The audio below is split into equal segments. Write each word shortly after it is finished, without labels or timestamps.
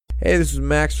Hey, this is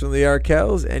Max from the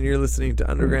Arkells, and you're listening to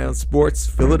Underground Sports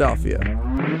Philadelphia.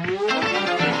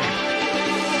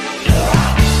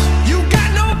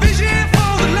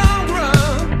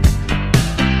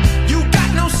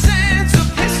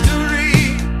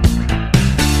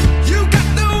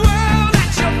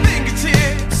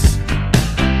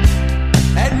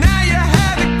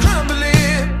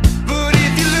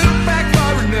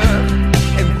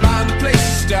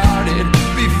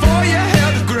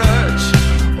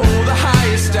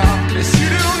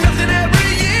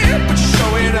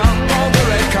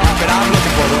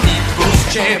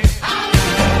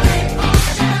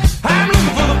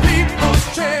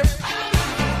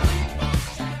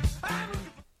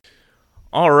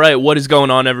 All right, what is going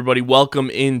on, everybody? Welcome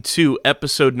into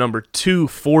episode number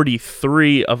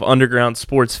 243 of Underground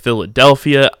Sports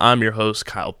Philadelphia. I'm your host,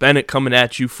 Kyle Bennett, coming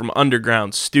at you from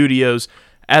Underground Studios.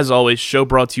 As always, show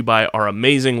brought to you by our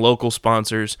amazing local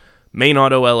sponsors, Main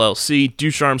Auto LLC,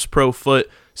 Ducharme's Pro Foot,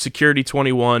 Security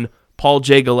 21, Paul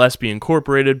J. Gillespie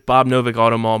Incorporated, Bob Novick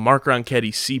Auto Mall, Mark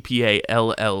Ronchetti CPA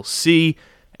LLC,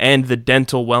 and the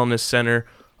Dental Wellness Center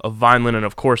of Vineland, and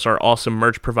of course our awesome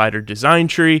merch provider Design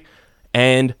Tree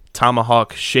and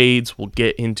Tomahawk Shades. We'll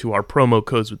get into our promo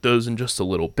codes with those in just a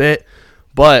little bit.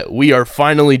 But we are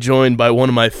finally joined by one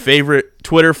of my favorite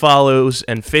Twitter follows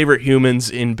and favorite humans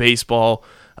in baseball,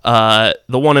 the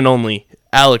one and only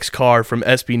Alex Carr from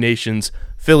SB Nation's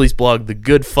Phillies blog, The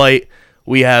Good Fight.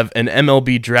 We have an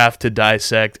MLB draft to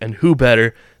dissect, and who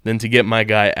better than to get my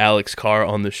guy Alex Carr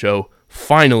on the show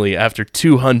finally after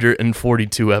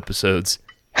 242 episodes.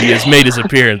 He has made his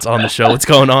appearance on the show. What's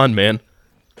going on, man?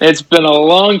 It's been a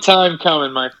long time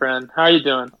coming, my friend. How are you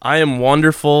doing? I am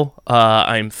wonderful.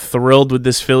 I'm thrilled with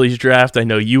this Phillies draft. I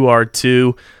know you are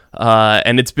too.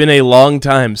 And it's been a long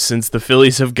time since the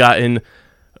Phillies have gotten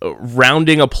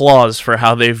rounding applause for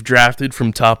how they've drafted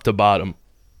from top to bottom.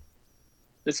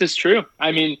 This is true.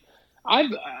 I mean,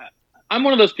 I'm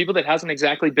one of those people that hasn't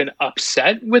exactly been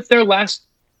upset with their last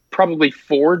probably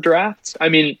 4 drafts. I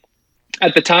mean,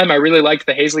 at the time, I really liked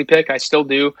the Hazley pick. I still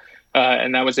do.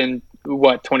 And that was in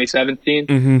 2017.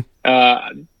 Mm-hmm.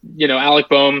 Alec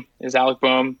Boehm is Alec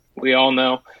Boehm. We all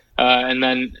know. And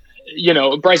then,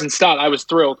 Bryson Stott, I was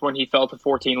thrilled when he fell to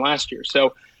 14 last year.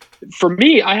 So for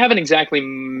me, I haven't exactly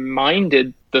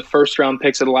minded the first round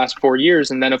picks of the last 4 years.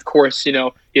 And then, of course,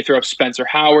 you throw Spencer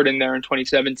Howard in there in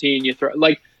 2017.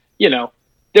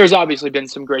 There's obviously been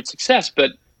some great success,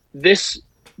 but this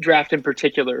draft in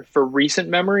particular for recent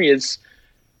memory is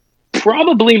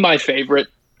probably my favorite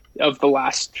of the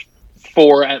last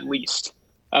 4 at least.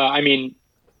 I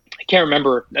can't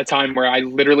remember a time where I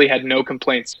literally had no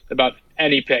complaints about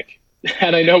any pick.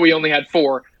 And I know we only had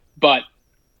 4, but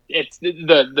it's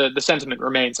the sentiment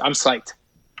remains. I'm psyched.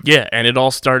 Yeah, and it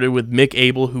all started with Mick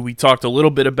Abel, who we talked a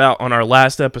little bit about on our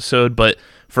last episode, but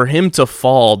for him to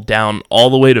fall down all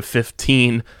the way to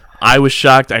 15, I was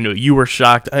shocked. I know you were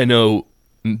shocked. I know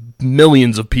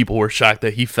millions of people were shocked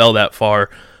that he fell that far.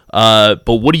 But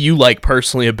what do you like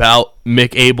personally about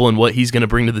Mick Abel and what he's going to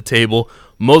bring to the table?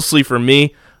 Mostly for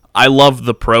me, I love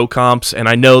the pro comps, and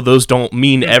I know those don't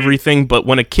mean everything, but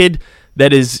when a kid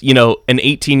that is, an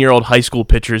 18-year-old high school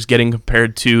pitcher is getting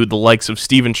compared to the likes of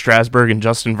Steven Strasburg and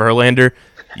Justin Verlander,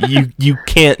 you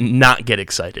can't not get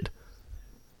excited.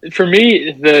 For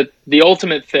me, the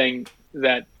ultimate thing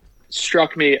that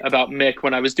struck me about Mick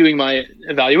when I was doing my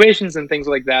evaluations and things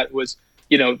like that was,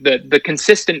 the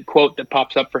consistent quote that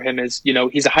pops up for him is,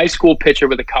 he's a high school pitcher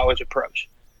with a college approach.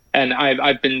 And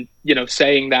I've been,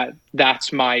 saying that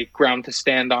that's my ground to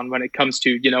stand on when it comes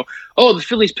to, the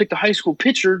Phillies picked a high school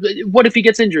pitcher. What if he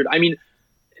gets injured? I mean,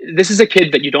 this is a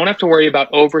kid that you don't have to worry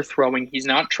about overthrowing. He's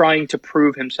not trying to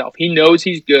prove himself. He knows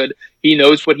he's good. He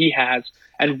knows what he has.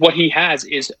 And what he has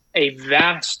is a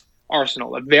vast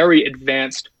arsenal, a very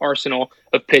advanced arsenal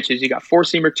of pitches. You got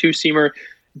 4-seamer, 2-seamer,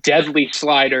 deadly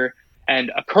slider,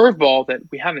 and a curveball that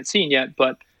we haven't seen yet,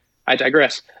 but I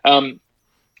digress.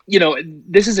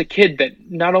 This is a kid that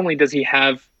not only does he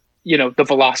have, the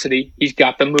velocity, he's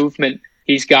got the movement,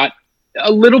 he's got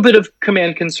a little bit of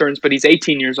command concerns, but he's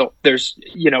 18 years old. There's,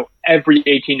 every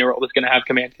 18-year-old is going to have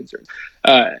command concerns.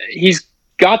 He's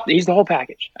the whole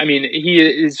package. I mean, he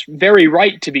is very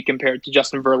right to be compared to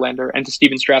Justin Verlander and to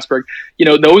Steven Strasburg.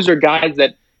 Those are guys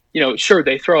that, sure,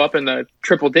 they throw up in the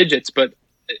triple digits, but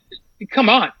come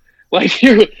on. Like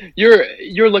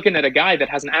you're looking at a guy that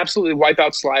has an absolutely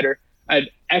wipeout slider, an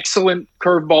excellent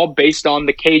curveball based on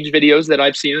the Cage videos that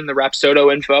I've seen in the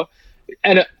Rapsodo info,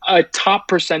 and a top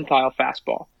percentile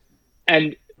fastball.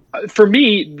 And for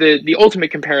me, the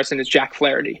ultimate comparison is Jack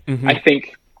Flaherty. Mm-hmm. I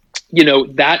think,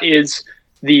 that is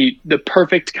the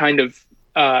perfect kind of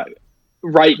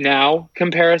right now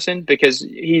comparison because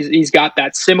he's got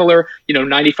that similar,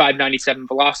 95, 97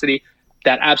 velocity,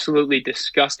 that absolutely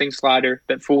disgusting slider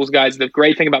that fools guys. The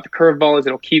great thing about the curveball is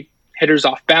it'll keep hitters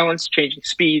off balance, changing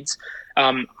speeds.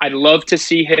 I'd love to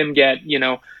see him get,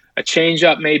 a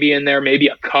changeup maybe in there, maybe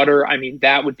a cutter. I mean,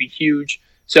 that would be huge.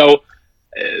 So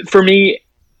for me,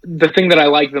 the thing that I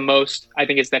like the most, I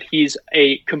think, is that he's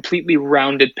a completely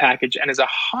rounded package and is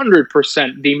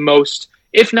 100% the most,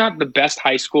 if not the best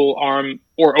high school arm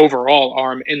or overall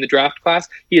arm in the draft class.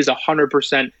 He is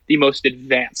 100% the most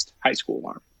advanced high school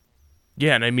arm.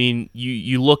 Yeah, and I mean,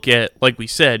 you look at, like we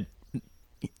said,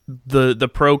 the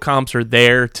pro comps are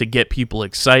there to get people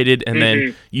excited, and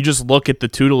then you just look at the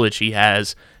tutelage he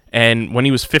has, and when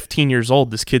he was 15 years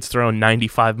old, this kid's throwing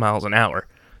 95 miles an hour.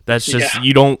 That's just,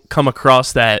 you don't come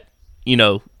across that,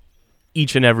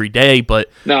 each and every day, but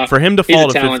for him to fall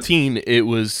to 15, it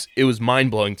was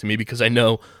mind-blowing to me because I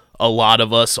know a lot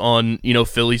of us on,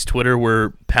 Phillies Twitter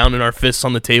were pounding our fists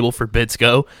on the table for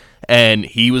Bitsko, and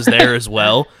he was there as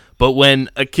well. But when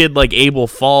a kid like Abel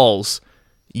falls,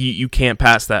 you can't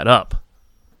pass that up.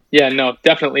 Yeah, no,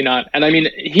 definitely not. And I mean,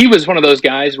 he was one of those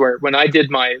guys where when I did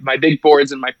my big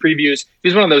boards and my previews, he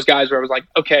was one of those guys where I was like,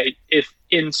 okay, if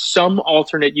in some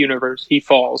alternate universe he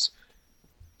falls,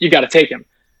 you got to take him.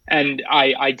 And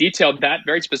I detailed that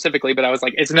very specifically, but I was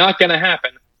like, it's not going to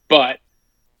happen.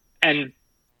 And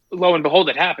lo and behold,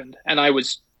 it happened. And I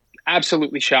was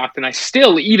absolutely shocked. And I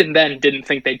still, even then, didn't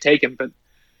think they'd take him. But,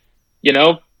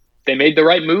 they made the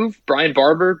right move. Brian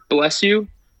Barber, bless you.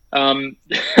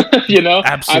 Absolutely.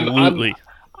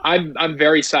 I'm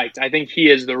very psyched. I think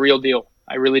he is the real deal.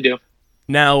 I really do.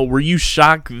 Now, were you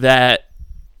shocked that,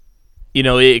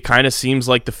 it kind of seems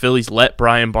like the Phillies let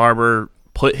Brian Barber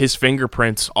put his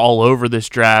fingerprints all over this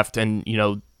draft, and,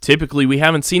 typically we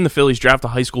haven't seen the Phillies draft a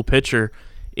high school pitcher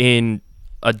in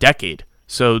a decade.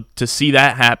 So to see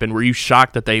that happen, were you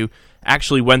shocked that they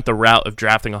actually went the route of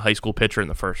drafting a high school pitcher in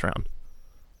the first round?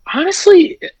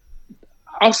 Honestly,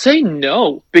 I'll say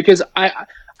no, because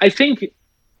I think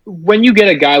when you get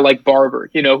a guy like Barber,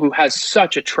 who has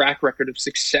such a track record of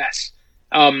success,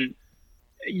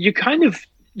 you kind of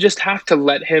just have to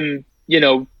let him,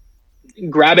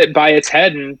 grab it by its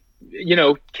head and,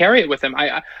 carry it with him.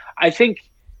 I think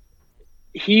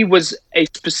he was a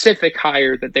specific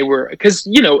hire that they were, because,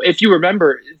 if you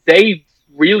remember, they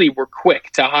really were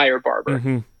quick to hire Barber.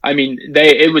 Mm-hmm. I mean,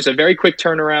 it was a very quick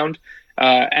turnaround.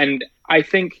 And I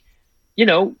think,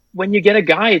 when you get a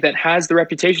guy that has the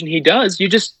reputation he does,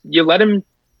 you let him,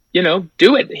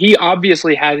 do it. He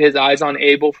obviously had his eyes on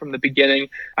Abel from the beginning.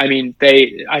 I mean,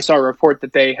 I saw a report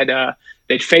that they'd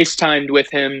FaceTimed with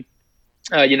him.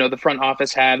 The front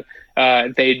office had,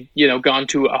 they'd, gone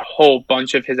to a whole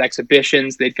bunch of his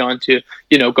exhibitions. They'd gone to,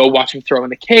 go watch him throw in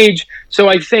the cage. So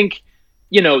I think,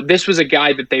 this was a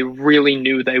guy that they really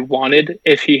knew they wanted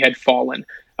if he had fallen.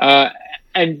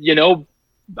 And,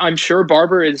 I'm sure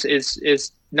Barber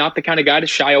is not the kind of guy to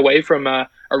shy away from a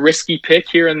risky pick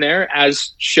here and there,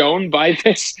 as shown by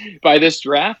this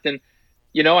draft. And,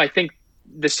 I think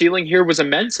the ceiling here was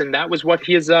immense, and that was what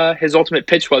his ultimate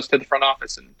pitch was to the front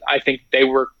office. And I think they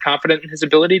were confident in his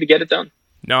ability to get it done.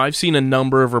 Now, I've seen a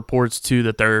number of reports, too,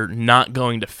 that they're not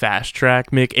going to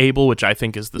fast-track Mick Abel, which I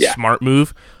think is the smart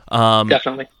move.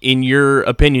 Definitely. In your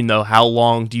opinion, though, how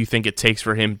long do you think it takes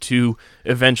for him to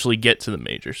eventually get to the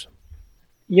majors?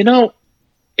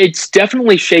 It's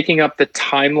definitely shaking up the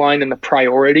timeline and the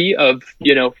priority of,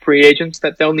 free agents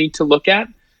that they'll need to look at.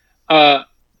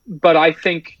 But I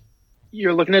think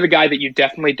you're looking at a guy that you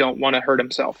definitely don't want to hurt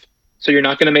himself. So you're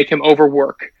not going to make him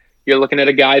overwork. You're looking at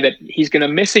a guy that he's going to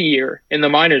miss a year in the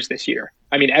minors this year.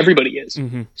 I mean, everybody is.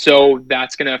 Mm-hmm. So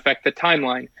that's going to affect the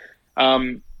timeline.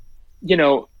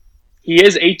 He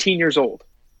is 18 years old.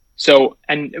 So,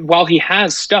 and while he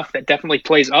has stuff that definitely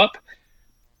plays up,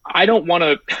 I don't want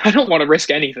to risk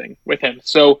anything with him.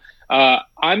 So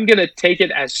I'm going to take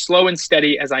it as slow and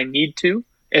steady as I need to.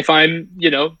 If I'm,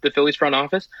 the Phillies front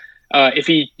office,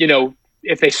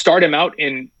 if they start him out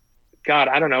in,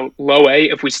 I don't know, low A,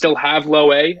 if we still have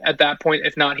low A at that point,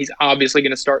 if not, he's obviously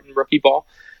going to start in rookie ball.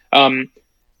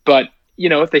 But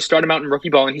if they start him out in rookie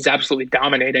ball and he's absolutely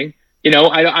dominating,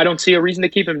 I don't see a reason to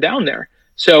keep him down there.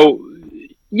 So,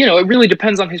 it really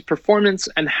depends on his performance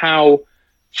and how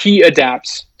he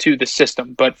adapts to the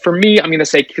system. But for me, I'm going to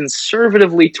say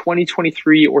conservatively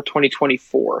 2023 or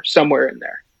 2024, somewhere in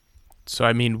there. So,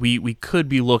 I mean, we could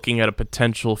be looking at a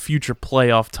potential future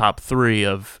playoff top three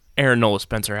of Aaron Nola,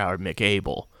 Spencer Howard, Mick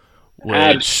Abel. Which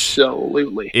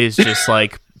absolutely is just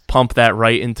like, pump that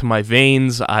right into my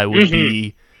veins. I would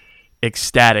be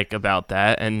ecstatic about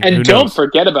that. And don't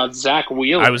forget about Zach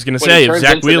Wheeler. I was going to say, if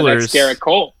Zach Wheeler is Garrett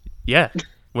Cole. Yeah.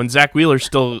 When Zach Wheeler's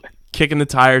still kicking the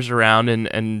tires around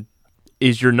and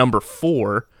is your number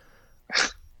 4,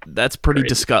 that's pretty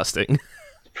disgusting.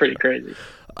 Pretty crazy.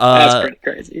 That's pretty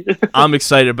crazy. I'm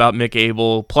excited about Mick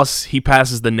Abel. Plus, he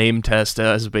passes the name test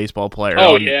as a baseball player.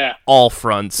 Oh, yeah. All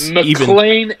fronts.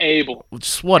 McLean Abel.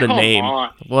 Just what a name.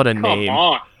 What a name.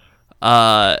 Come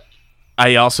on.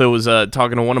 I also was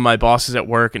talking to one of my bosses at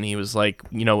work, and he was like,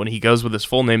 when he goes with his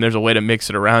full name, there's a way to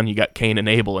mix it around. You got Cain and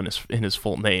Abel in his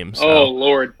full name. So oh,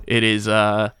 Lord. It is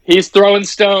he's throwing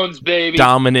stones, baby.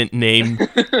 Dominant name.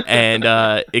 And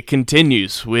it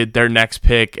continues with their next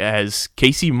pick as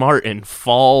Casey Martin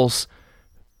falls,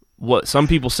 what some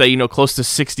people say, close to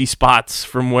 60 spots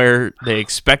from where they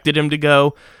expected him to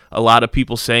go. A lot of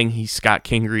people saying he's Scott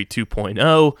Kingery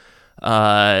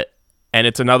 2.0. And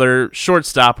it's another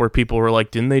shortstop where people were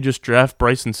like, didn't they just draft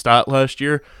Bryson Stott last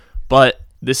year? But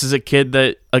this is a kid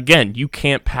that, again, you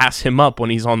can't pass him up when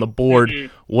he's on the board.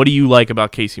 Mm-hmm. What do you like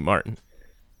about Casey Martin?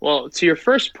 Well, to your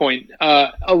first point,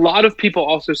 a lot of people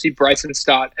also see Bryson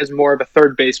Stott as more of a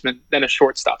third baseman than a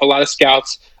shortstop. A lot of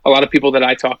scouts, a lot of people that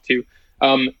I talk to.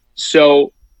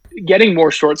 So getting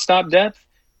more shortstop depth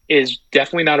is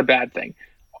definitely not a bad thing.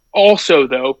 Also,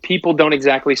 though, people don't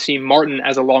exactly see Martin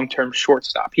as a long-term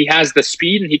shortstop. He has the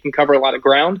speed and he can cover a lot of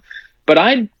ground, but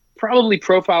I'd probably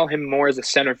profile him more as a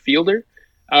center fielder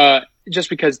just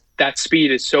because that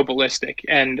speed is so ballistic.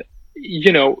 And,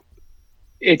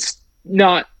 it's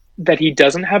not that he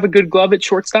doesn't have a good glove at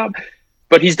shortstop,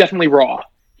 but he's definitely raw.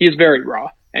 He is very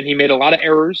raw, and he made a lot of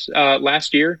errors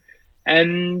last year,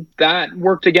 and that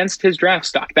worked against his draft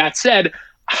stock. That said,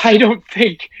 I don't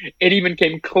think it even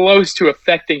came close to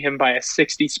affecting him by a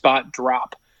 60-spot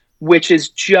drop, which is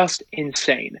just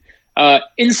insane.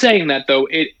 In saying that, though,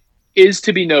 it is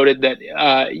to be noted that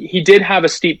he did have a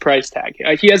steep price tag.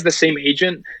 He has the same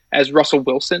agent as Russell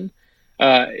Wilson,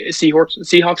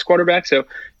 Seahawks quarterback. So,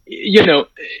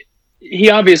 he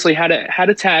obviously had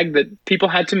a tag that people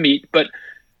had to meet, but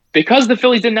because the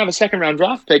Phillies didn't have a second-round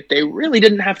draft pick, they really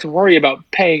didn't have to worry about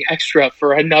paying extra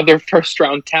for another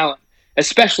first-round talent,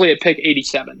 especially at pick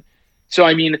 87. So,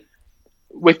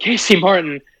 with Casey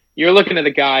Martin, you're looking at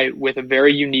a guy with a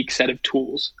very unique set of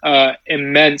tools,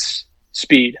 immense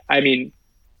speed.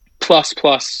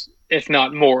 Plus, if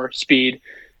not more speed.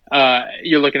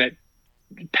 You're looking at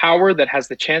power that has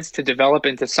the chance to develop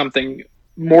into something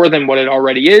more than what it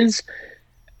already is,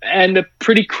 and a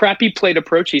pretty crappy plate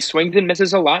approach. He swings and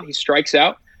misses a lot. He strikes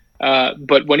out.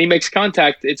 But when he makes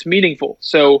contact, it's meaningful.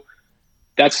 So,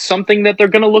 that's something that they're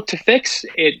going to look to fix.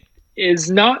 It is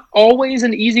not always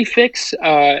an easy fix.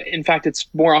 In fact, it's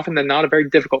more often than not a very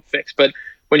difficult fix. But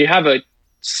when you have a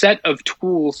set of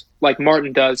tools like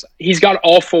Martin does, he's got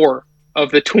all 4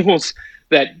 of the tools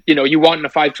that you want in a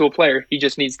 5-tool player. He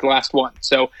just needs the last one.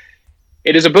 So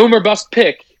it is a boom or bust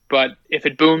pick, but if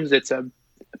it booms, it's a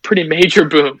pretty major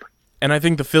boom. And I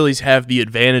think the Phillies have the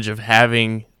advantage of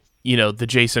having, the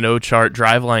Jason Ochart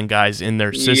driveline guys in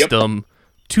their system. Yep.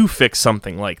 To fix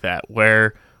something like that,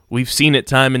 where we've seen it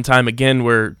time and time again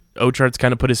where Ochart's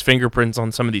kind of put his fingerprints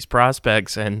on some of these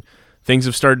prospects and things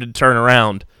have started to turn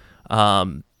around,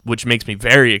 which makes me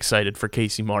very excited for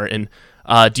Casey Martin.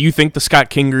 Do you think the Scott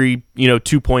Kingery,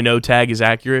 2.0 tag is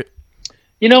accurate?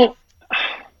 It's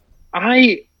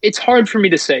hard for me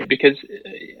to say because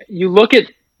you look at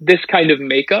this kind of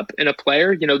makeup in a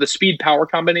player, the speed power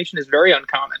combination is very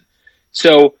uncommon.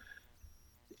 So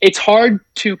it's hard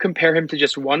to compare him to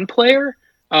just one player.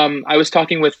 I was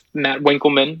talking with Matt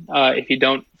Winkleman. If you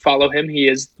don't follow him, he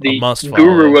is the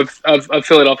guru of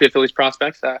Philadelphia Phillies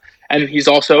prospects. And he's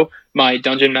also my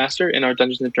dungeon master in our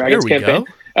Dungeons & Dragons campaign.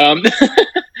 And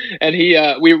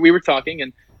we were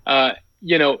talking, and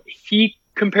he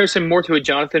compares him more to a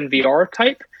Jonathan VR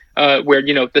type, where,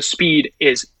 the speed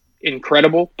is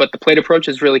incredible, but the plate approach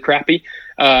is really crappy.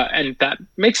 And that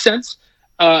makes sense.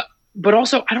 But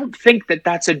also, I don't think that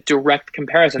that's a direct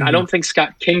comparison. Mm-hmm. I don't think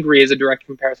Scott Kingery is a direct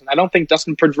comparison. I don't think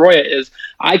Dustin Pedroia is.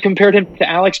 I compared him to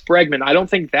Alex Bregman. I don't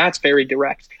think that's very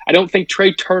direct. I don't think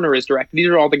Trey Turner is direct. These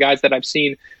are all the guys that I've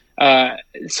seen.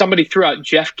 Somebody threw out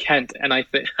Jeff Kent, and I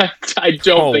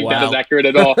don't think that is accurate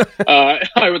at all.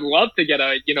 I would love to get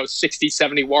a 60,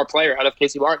 70 WAR player out of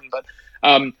Casey Martin, but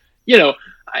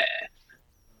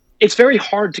it's very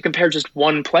hard to compare just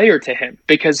one player to him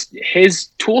because his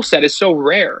tool set is so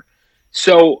rare.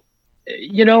 So,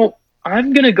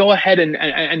 I'm going to go ahead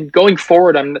and going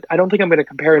forward, I don't think I'm going to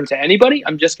compare him to anybody.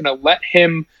 I'm just going to let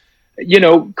him,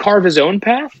 carve his own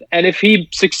path. And if he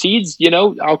succeeds,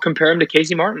 I'll compare him to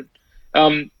Casey Martin.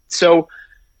 So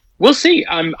we'll see.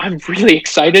 I'm really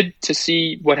excited to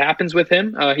see what happens with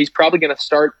him. He's probably going to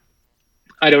start.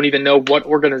 I don't even know what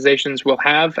organizations will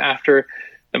have after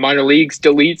the minor leagues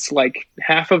deletes like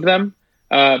half of them,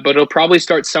 but it'll probably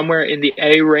start somewhere in the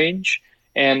A range.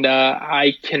 And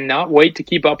I cannot wait to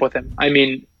keep up with him. I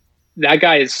mean, that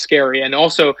guy is scary. And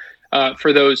also,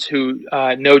 for those who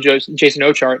know Jason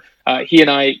Ochart, he and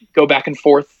I go back and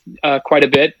forth quite a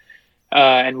bit.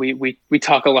 And we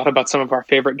talk a lot about some of our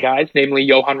favorite guys, namely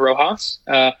Johan Rojas,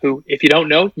 who, if you don't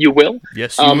know, you will.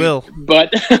 Yes, you will.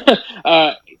 But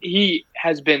he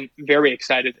has been very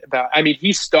excited about. I mean,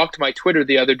 he stalked my Twitter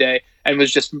the other day and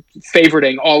was just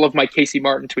favoriting all of my Casey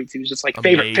Martin tweets. He was just like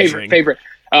favorite.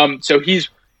 So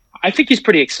I think he's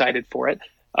pretty excited for it.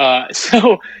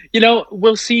 So,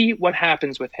 we'll see what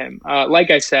happens with him. Like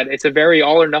I said, it's a very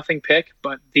all or nothing pick,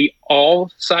 but the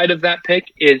all side of that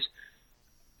pick is,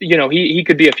 he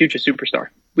could be a future superstar.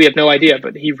 We have no idea,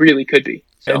 but he really could be.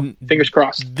 So fingers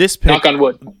crossed. This pick, knock on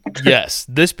wood. Yes,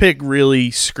 this pick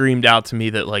really screamed out to me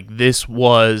that this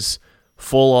was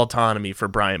full autonomy for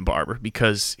Brian Barber,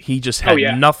 because he just had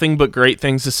nothing but great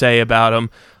things to say about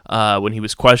him. When he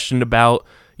was questioned about,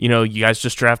 you guys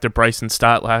just drafted Bryson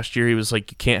Stott last year, he was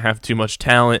like, you can't have too much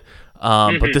talent.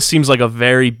 But this seems like a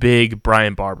very big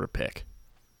Brian Barber pick.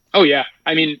 Oh, yeah.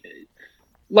 I mean,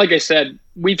 like I said,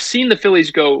 we've seen the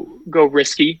Phillies go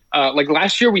risky. Like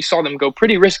last year, we saw them go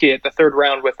pretty risky at the third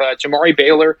round with Jamari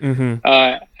Baylor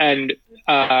and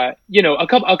a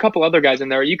couple other guys in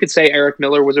there. You could say Eric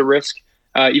Miller was a risk,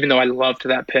 even though I loved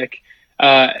that pick.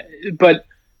 But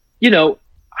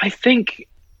I think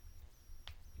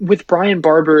with Brian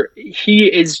Barber,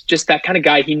 he is just that kind of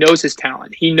guy. He knows his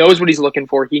talent. He knows what he's looking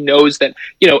for. He knows that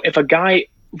if a guy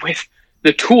with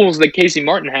the tools that Casey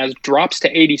Martin has drops to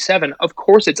 87, of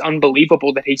course it's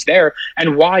unbelievable that he's there.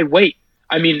 And why wait?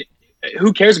 I mean,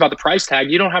 who cares about the price tag?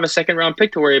 You don't have a second round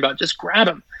pick to worry about. Just grab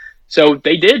him. So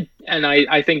they did. And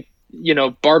I think,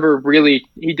 Barber really,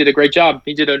 he did a great job.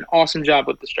 He did an awesome job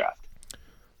with this draft.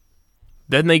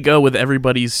 Then they go with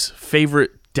everybody's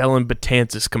favorite Dellin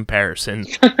Betances comparison.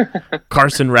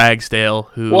 Carson Ragsdale,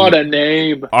 who, what a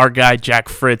name, our guy Jack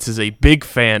Fritz is a big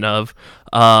fan of.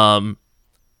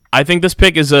 I think this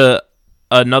pick is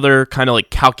another kind of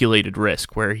calculated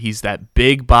risk, where he's that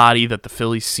big body that the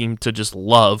Phillies seem to just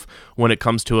love when it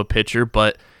comes to a pitcher,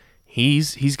 but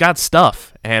he's got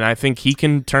stuff, and I think he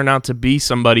can turn out to be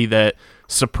somebody that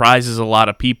surprises a lot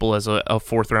of people as a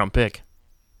fourth-round pick.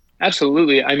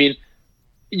 Absolutely. I mean,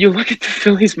 you look at the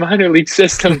Phillies minor league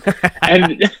system,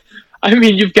 and I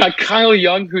mean, you've got Kyle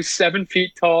Young, who's 7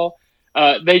 feet tall.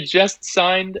 They just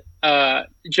signed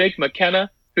Jake McKenna,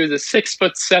 who's a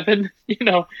 6'7",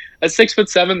 a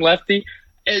 6'7" lefty.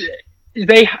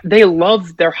 They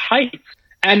love their height,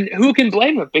 and who can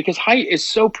blame them? Because height is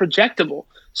so projectable.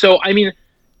 So I mean,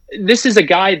 this is a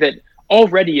guy that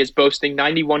already is boasting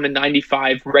 91 to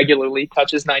 95 regularly,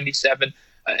 touches 97.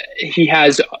 He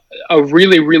has a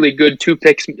really, really good two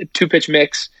pitch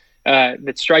mix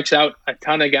that strikes out a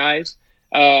ton of guys.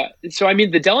 So I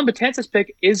mean, the Dellin Betances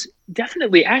pick is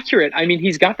definitely accurate. I mean,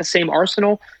 he's got the same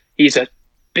arsenal. He's a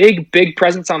big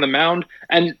presence on the mound.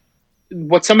 And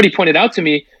what somebody pointed out to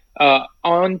me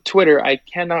on Twitter, I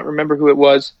cannot remember who it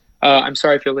was. I'm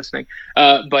sorry if you're listening.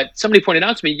 But somebody pointed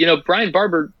out to me, Brian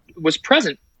Barber was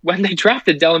present when they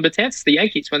drafted Dellin Betances, the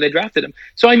Yankees, when they drafted him.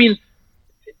 So, I mean,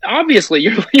 obviously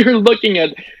you're looking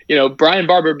at, Brian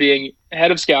Barber being head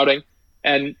of scouting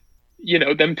and,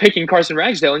 them picking Carson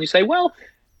Ragsdale, and you say, well,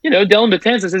 Dellin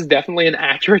Betances is definitely an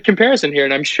accurate comparison here.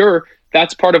 And I'm sure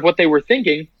that's part of what they were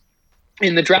thinking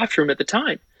in the draft room at the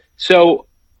time. So,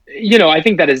 I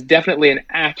think that is definitely an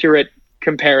accurate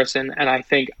comparison, and I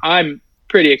think I'm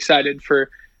pretty excited for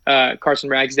Carson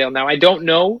Ragsdale. Now, I don't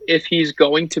know if he's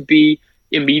going to be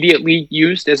immediately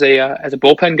used as a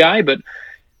bullpen guy, but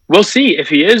we'll see. If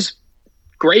he is,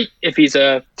 great. If he's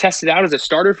tested out as a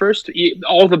starter first,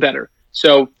 all the better.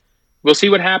 So we'll see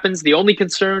what happens. The only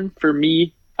concern for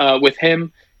me with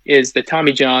him is the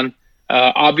Tommy John.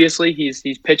 Obviously,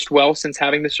 he's pitched well since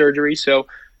having the surgery, so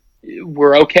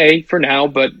we're okay for now,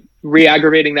 but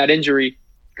re-aggravating that injury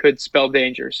could spell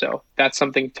danger. So that's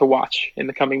something to watch in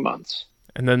the coming months.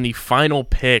 And then the final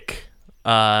pick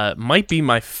might be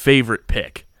my favorite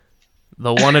pick,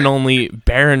 the one and only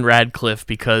Baron Radcliffe,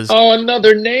 because... Oh,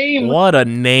 another name! What a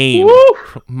name! Woo!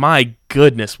 My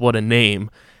goodness, what a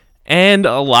name. And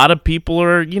a lot of people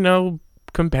are,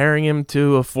 comparing him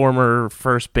to a former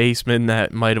first baseman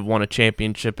that might have won a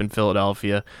championship in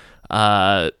Philadelphia,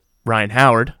 Ryan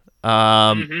Howard.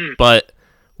 But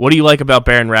what do you like about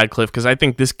Baron Radcliffe? Because I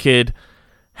think this kid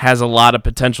has a lot of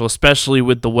potential, especially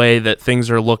with the way that things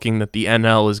are looking that the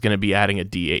NL is going to be adding a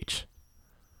DH.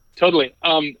 Totally.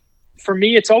 For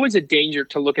me, it's always a danger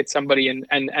to look at somebody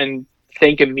and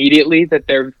think immediately that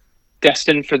they're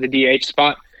destined for the DH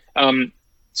spot.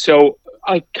 So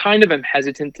I kind of am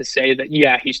hesitant to say that,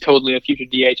 yeah, he's totally a future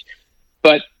DH.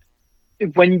 But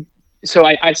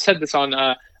I said this on,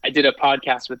 I did a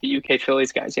podcast with the UK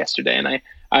Phillies guys yesterday, and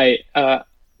I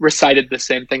recited the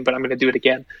same thing, but I'm going to do it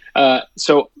again.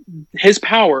 So his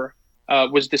power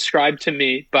was described to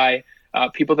me by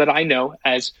people that I know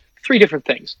as three different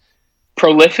things: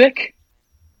 prolific,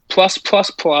 plus,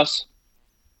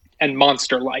 and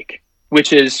monster-like,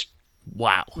 which is,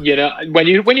 wow. When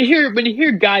you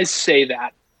hear guys say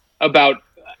that about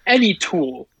any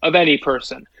tool of any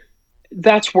person,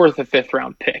 that's worth a 5th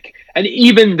round pick. And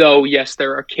even though, yes,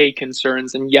 there are K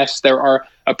concerns, and yes, there are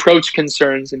approach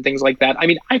concerns and things like that. I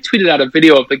mean, I tweeted out a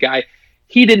video of the guy.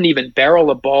 He didn't even barrel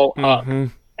a ball up,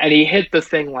 and he hit the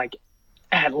thing like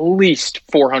at least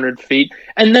 400 feet.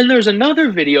 And then there's another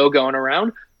video going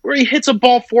around where he hits a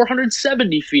ball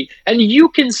 470 feet. And you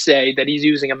can say that he's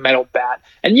using a metal bat,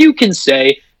 and you can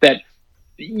say that,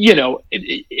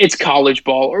 it's college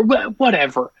ball or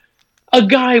whatever. A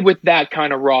guy with that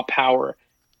kind of raw power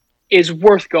is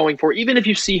worth going for, even if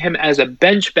you see him as a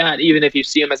bench bat, even if you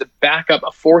see him as a backup,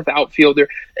 a 4th outfielder.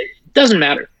 It doesn't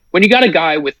matter. When you got a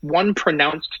guy with one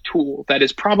pronounced tool that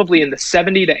is probably in the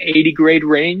 70 to 80 grade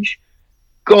range,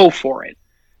 go for it.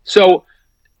 So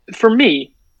for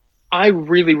me, I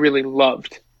really, really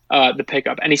loved the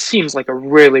pickup, and he seems like a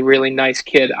really, really nice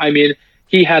kid. I mean,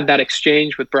 he had that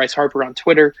exchange with Bryce Harper on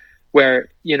Twitter where,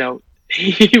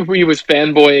 he was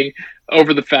fanboying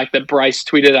over the fact that Bryce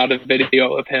tweeted out a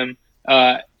video of him,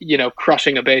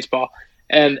 crushing a baseball.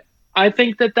 And I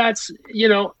think that's,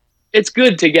 it's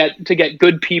good to get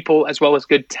good people as well as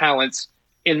good talents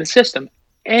in the system.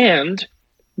 And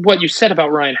what you said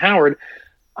about Ryan Howard,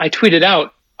 I tweeted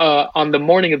out on the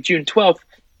morning of June 12th,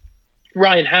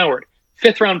 Ryan Howard,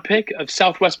 5th round pick of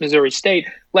Southwest Missouri State,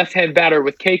 left-hand batter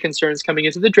with K concerns coming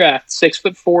into the draft,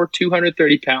 6'4",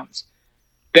 230 pounds.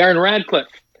 Barron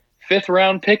Radcliffe, 5th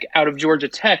round pick out of Georgia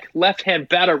Tech, left-hand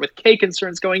batter with K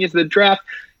concerns going into the draft,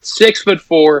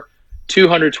 6'4",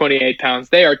 228 pounds.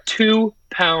 They are 2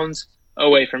 pounds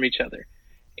away from each other.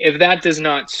 If that does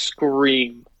not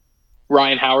scream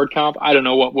Ryan Howard comp, I don't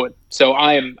know what would. So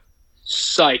I am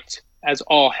psyched as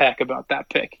all heck about that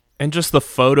pick. And just the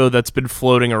photo that's been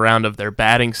floating around of their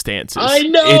batting stances. I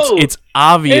know! It's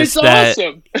obvious that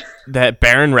awesome. that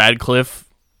Barron Radcliffe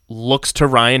looks to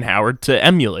Ryan Howard to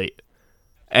emulate.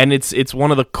 And it's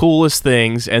one of the coolest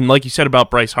things. And like you said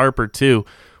about Bryce Harper too,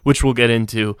 which we'll get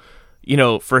into,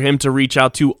 for him to reach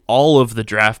out to all of the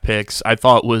draft picks, I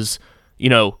thought was,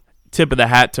 tip of the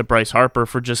hat to Bryce Harper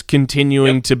for just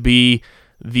continuing to be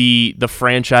the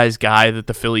franchise guy that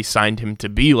the Phillies signed him to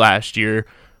be last year.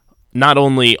 Not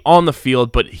only on the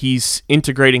field, but he's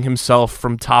integrating himself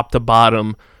from top to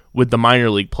bottom with the minor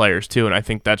league players too. And I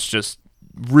think that's just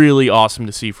really awesome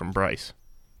to see from Bryce.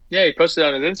 Yeah, he posted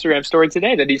on his Instagram story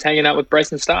today that he's hanging out with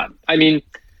Bryson Stott. I mean,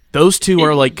 those two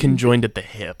are like conjoined at the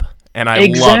hip, and I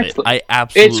exactly. love it. I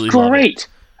absolutely love it. It's great. Love it.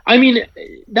 I mean,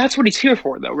 that's what he's here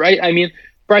for, though, right? I mean,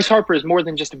 Bryce Harper is more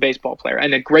than just a baseball player,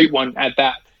 and a great one at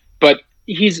that. But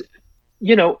he's,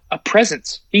 a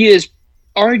presence. He is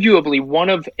arguably one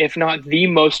of, if not the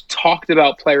most talked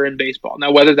about player in baseball.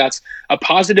 Now, whether that's a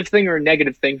positive thing or a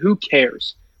negative thing, who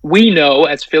cares? We know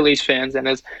as Phillies fans and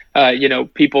as,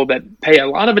 people that pay a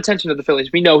lot of attention to the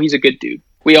Phillies, we know he's a good dude.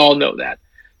 We all know that.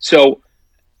 So,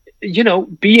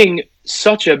 being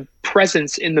such a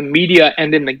presence in the media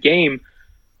and in the game,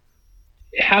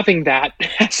 having that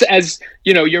as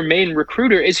your main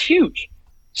recruiter is huge.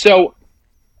 So,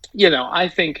 I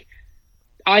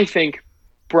think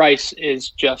Bryce is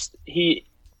just, he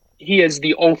is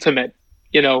the ultimate,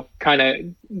 kind of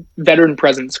veteran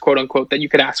presence, quote unquote, that you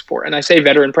could ask for. And I say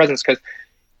veteran presence because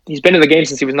he's been in the game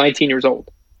since he was 19 years old.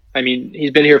 I mean,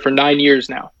 he's been here for 9 years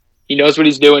now. He knows what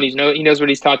he's doing. He knows what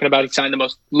he's talking about. He signed the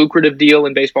most lucrative deal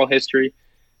in baseball history.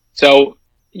 So,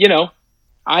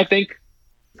 I think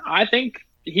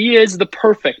he is the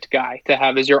perfect guy to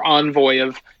have as your envoy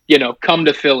of, come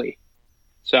to Philly.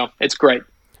 So it's great.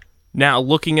 Now,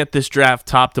 looking at this draft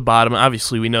top to bottom,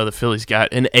 obviously we know the Phillies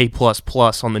got an A++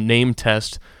 on the name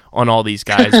test on all these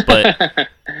guys, but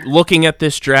looking at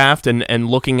this draft and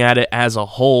looking at it as a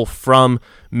whole, from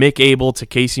Mick Abel to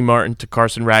Casey Martin to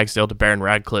Carson Ragsdale to Barron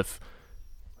Radcliffe,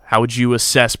 how would you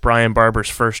assess Brian Barber's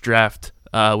first draft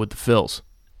with the Phils?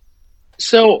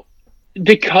 So,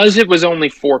 because it was only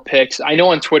 4 picks, I know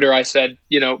on Twitter I said,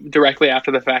 directly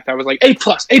after the fact, I was like, A+.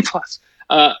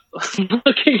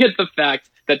 Looking at the fact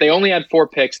that they only had 4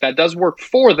 picks, that does work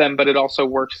for them, but it also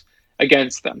works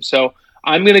against them. So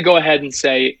I'm going to go ahead and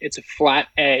say it's a flat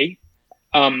A,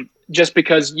 just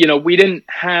because, we didn't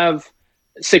have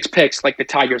 6 picks like the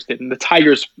Tigers did, and the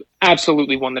Tigers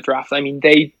absolutely won the draft. I mean,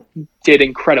 they did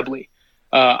incredibly.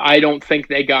 I don't think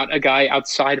they got a guy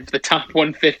outside of the top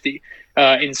 150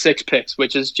 in 6 picks,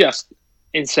 which is just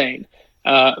insane.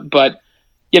 But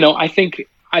I think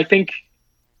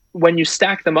when you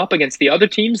stack them up against the other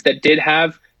teams that did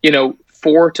have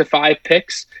 4 to 5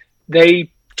 picks, they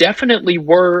definitely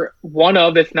were one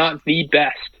of, if not the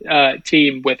best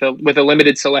team with a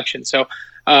limited selection. So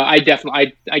I give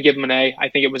them an A. I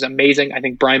think it was amazing. I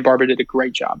think Brian Barber did a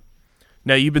great job.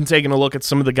 Now, you've been taking a look at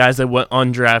some of the guys that went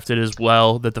undrafted as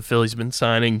well that the Phillies have been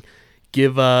signing.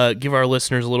 Give our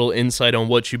listeners a little insight on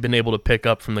what you've been able to pick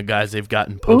up from the guys they've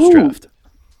gotten post-draft.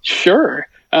 Sure.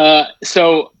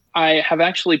 So I have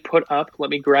actually put up, let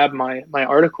me grab my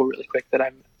article really quick that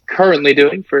I'm currently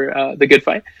doing for The Good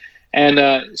Fight.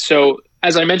 And so,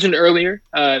 as I mentioned earlier,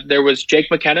 there was Jake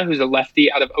McKenna, who's a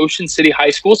lefty out of Ocean City High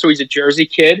School. So he's a Jersey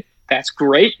kid. That's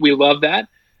great. We love that.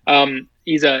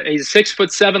 He's a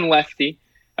 6'7" lefty,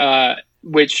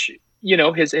 which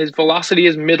his velocity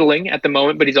is middling at the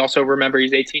moment, but he's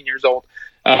 18 years old.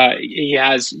 He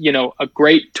has a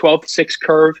great 12-6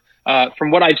 curve. From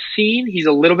what I've seen, he's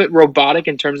a little bit robotic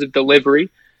in terms of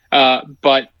delivery,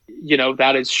 but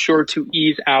that is sure to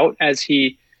ease out as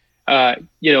he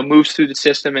moves through the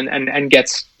system and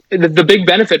gets the big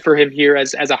benefit for him here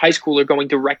as a high schooler going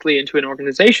directly into an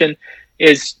organization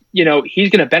is, he's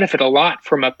going to benefit a lot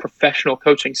from a professional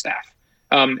coaching staff.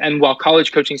 And while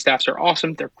college coaching staffs are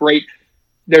awesome, they're great,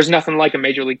 there's nothing like a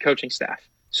major league coaching staff.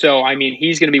 So, I mean,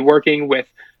 he's going to be working with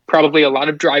probably a lot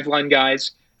of driveline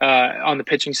guys on the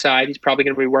pitching side. He's probably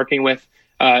going to be working with,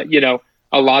 a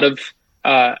lot of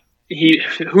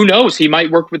who knows, he might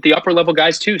work with the upper level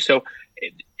guys too. So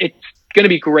it's going to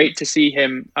be great to see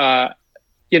him, kind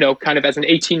of as an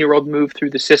 18-year-old move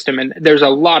through the system. And there's a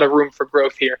lot of room for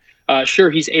growth here. Sure,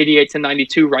 he's 88 to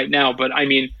 92 right now, but I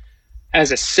mean,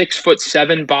 as a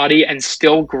 6'7" body and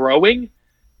still growing,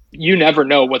 you never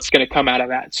know what's going to come out of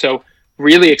that. So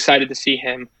really excited to see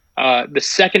him. The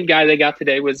second guy they got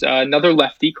today was another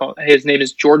lefty. His name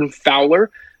is Jordan Fowler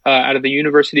out of the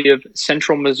University of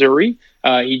Central Missouri.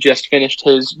 He just finished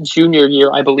his junior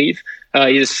year, I believe.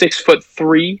 He's a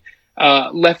 6'3"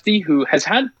 lefty who has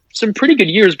had some pretty good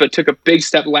years, but took a big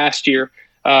step last year.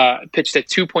 Pitched a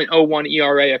 2.01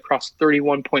 ERA across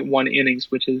 31.1 innings,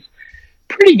 which is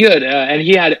pretty good. And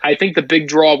he had, I think, the big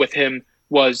draw with him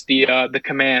was the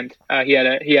command. He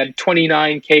had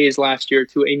 29 Ks last year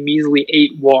to a measly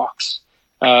 8 walks,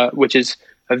 which is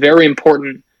a very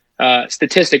important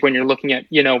statistic when you're looking at,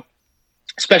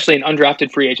 especially in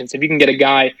undrafted free agents. If you can get a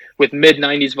guy with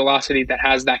mid-90s velocity that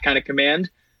has that kind of command,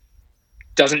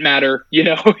 doesn't matter,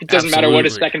 it doesn't matter what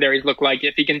his secondaries look like.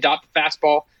 If he can dot the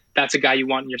fastball, that's a guy you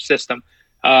want in your system.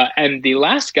 And the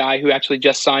last guy who actually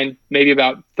just signed maybe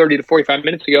about 30 to 45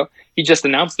 minutes ago, he just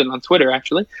announced it on Twitter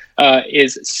actually,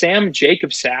 is Sam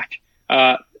Jacobsack,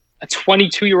 a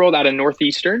 22-year-old out of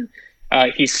Northeastern.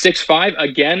 He's 6'5",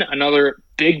 again, another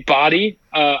big body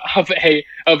of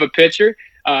a pitcher.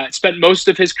 Spent most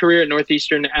of his career at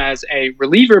Northeastern as a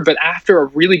reliever, but after a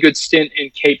really good stint in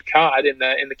Cape Cod, in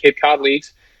the Cape Cod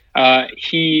leagues,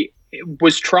 he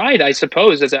was tried, I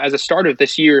suppose, as a starter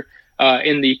this year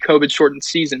in the COVID-shortened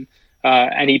season.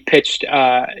 And he pitched,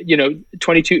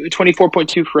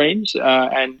 24.2 frames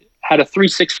and had a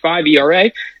 3.65 ERA.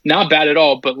 Not bad at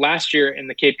all, but last year in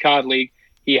the Cape Cod League,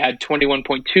 he had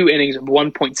 21.2 innings of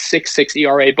 1.66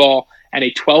 ERA ball and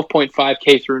a 12.5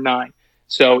 K through 9.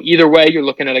 So either way, you're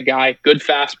looking at a guy, good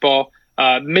fastball,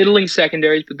 middling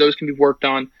secondaries, but those can be worked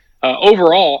on.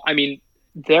 Overall, I mean,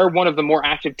 they're one of the more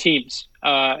active teams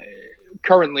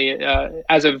currently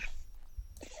as of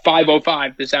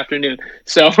 5:05 this afternoon.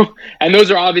 So, and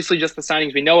those are obviously just the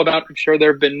signings we know about. I'm sure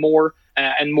there have been more,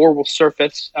 and more will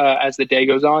surface as the day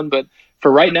goes on. But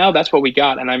for right now, that's what we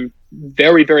got, and I'm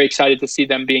very, very excited to see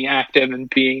them being active and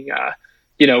being,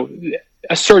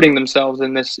 asserting themselves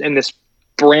in this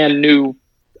brand new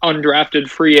undrafted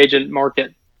free agent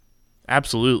market.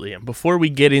 Absolutely. And before we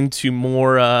get into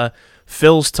more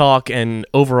Phil's talk and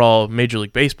overall Major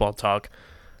League Baseball talk,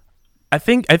 I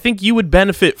think you would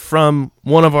benefit from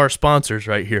one of our sponsors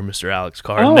right here, Mr. Alex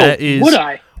Carr. And that is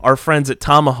our friends at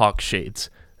Tomahawk Shades.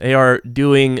 They are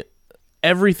doing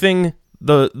everything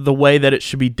the way that it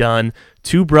should be done.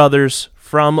 Two brothers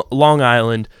from Long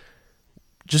Island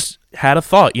just had a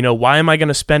thought. Why am I going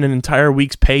to spend an entire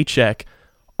week's paycheck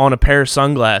on a pair of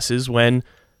sunglasses when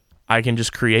I can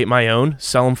just create my own,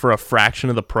 sell them for a fraction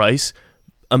of the price,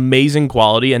 amazing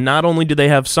quality, and not only do they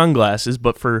have sunglasses,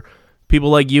 but for people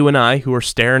like you and I who are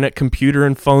staring at computer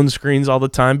and phone screens all the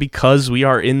time because we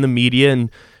are in the media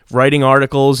and writing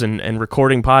articles and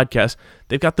recording podcasts,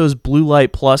 they've got those blue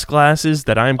light plus glasses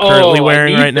that I'm currently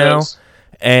wearing right now,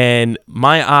 and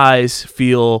my eyes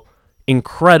feel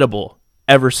incredible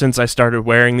ever since I started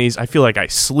wearing these. I feel like I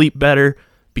sleep better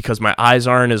because my eyes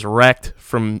aren't as wrecked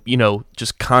from,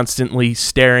 just constantly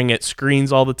staring at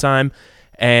screens all the time.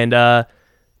 And,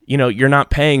 you're not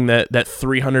paying that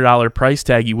 $300 price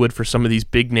tag you would for some of these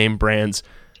big name brands.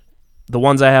 The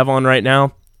ones I have on right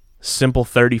now, simple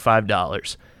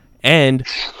 $35. And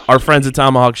our friends at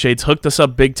Tomahawk Shades hooked us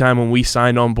up big time when we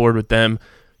signed on board with them.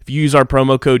 If you use our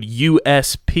promo code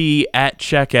USP at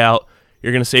checkout,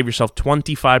 you're going to save yourself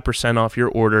 25% off your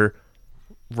order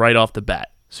right off the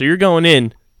bat. So you're going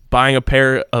in, buying a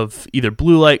pair of either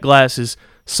blue light glasses,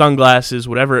 sunglasses,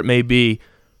 whatever it may be,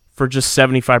 for just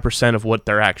 75% of what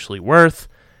they're actually worth.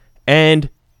 And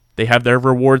they have their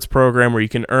rewards program where you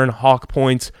can earn Hawk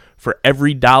points. For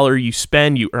every dollar you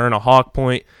spend, you earn a Hawk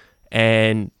point,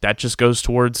 and that just goes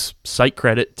towards site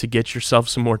credit to get yourself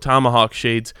some more Tomahawk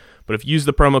Shades. But if you use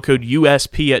the promo code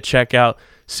USP at checkout,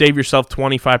 save yourself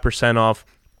 25% off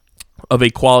of a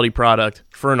quality product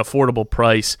for an affordable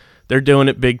price. They're doing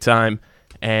it big time.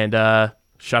 And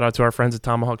shout out to our friends at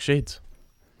Tomahawk Shades.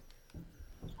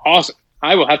 Awesome.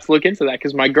 I will have to look into that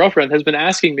because my girlfriend has been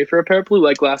asking me for a pair of blue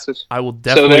light glasses. I will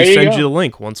definitely send you the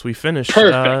link once we finish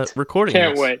recording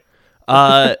Can't this. wait.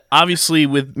 Obviously,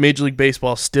 with Major League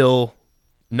Baseball still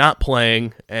not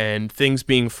playing and things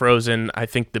being frozen, I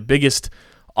think the biggest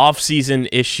off-season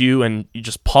issue and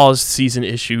just paused season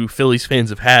issue Phillies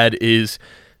fans have had is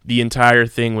the entire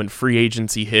thing when free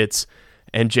agency hits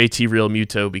and JT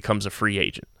Realmuto becomes a free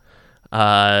agent.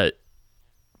 If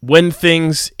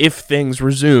things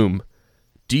resume,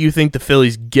 do you think the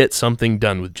Phillies get something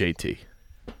done with JT?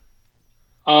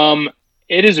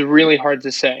 It is really hard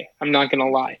to say. I'm not going to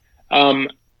lie.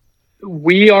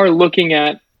 We are looking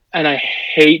at, and I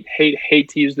hate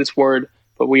to use this word,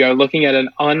 but we are looking at an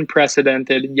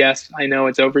unprecedented, yes, I know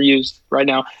it's overused right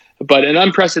now, but an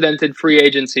unprecedented free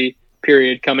agency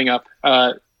period coming up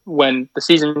when the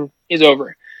season is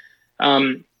over.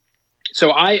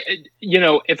 So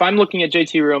if I'm looking at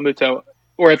JT Realmuto,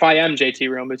 or if I am JT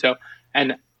Realmuto,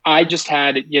 and I just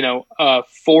had, a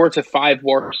 4 to 5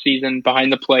 WAR season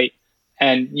behind the plate,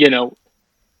 and,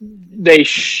 they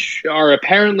are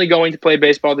apparently going to play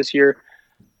baseball this year.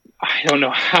 I don't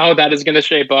know how that is going to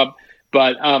shape up,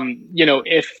 but,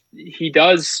 if he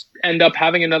does end up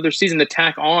having another season to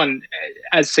tack on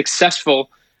as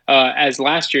successful as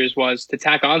last year's was, to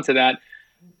tack on to that,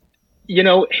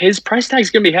 his price tag is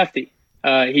going to be hefty.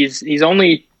 He's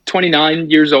only 29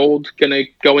 years old, going to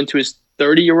go into his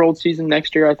 30-year-old season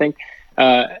next year, I think.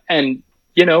 And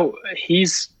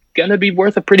he's going to be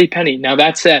worth a pretty penny. Now,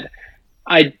 that said,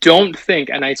 I don't think,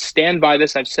 and I stand by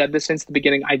this, I've said this since the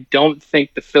beginning, I don't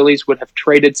think the Phillies would have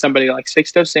traded somebody like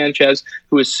Sixto Sanchez,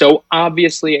 who is so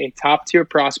obviously a top-tier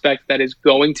prospect that is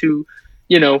going to,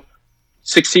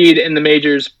 succeed in the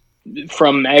majors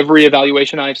from every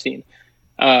evaluation I've seen.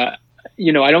 I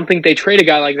don't think they trade a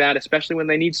guy like that, especially when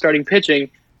they need starting pitching,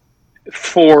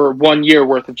 for 1 year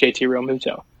worth of JT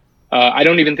Realmuto. I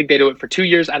don't even think they do it for 2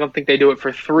 years. I don't think they do it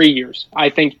for 3 years. I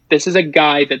think this is a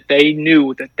guy that they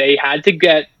knew that they had to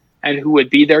get and who would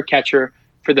be their catcher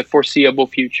for the foreseeable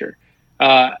future.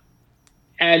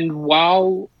 And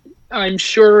while I'm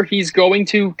sure he's going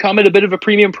to come at a bit of a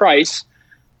premium price,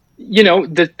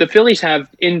 the Phillies have,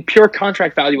 in pure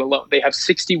contract value alone, they have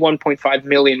 $61.5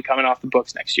 million coming off the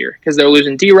books next year because they're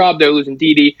losing D-Rob, they're losing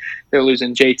Didi, they're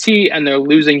losing JT, and they're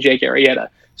losing Jake Arrieta.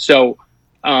 So,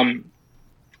 I'm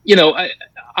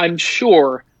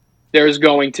sure there's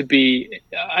going to be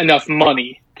enough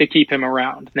money to keep him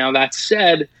around. Now, that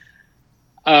said,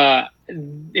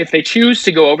 if they choose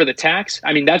to go over the tax,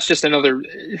 I mean, that's just another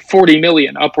 $40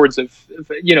 million, upwards of,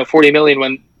 $40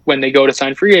 million when they go to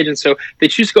sign free agents. So if they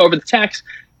choose to go over the tax,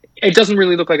 it doesn't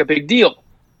really look like a big deal.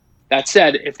 That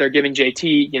said, if they're giving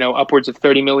JT, upwards of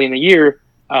 $30 million a year,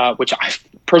 which I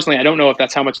don't know if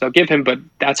that's how much they'll give him, but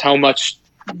that's how much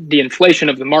the inflation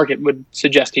of the market would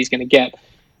suggest he's going to get.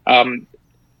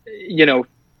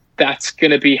 That's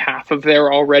going to be half of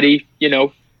their already,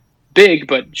 big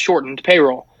but shortened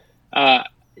payroll.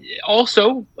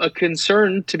 Also, a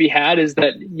concern to be had is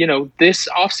that, this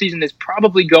offseason is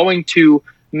probably going to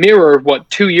mirror what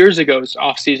 2 years ago's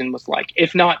offseason was like,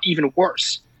 if not even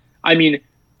worse. I mean,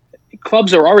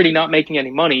 clubs are already not making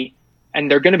any money, and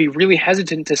they're going to be really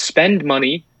hesitant to spend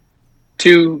money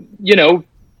to,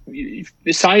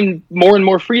 sign more and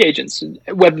more free agents.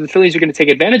 Whether the Phillies are going to take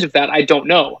advantage of that, I don't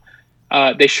know.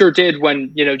 They sure did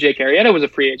when, Jake Arrieta was a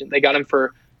free agent. They got him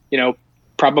for,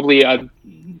 probably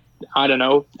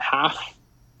half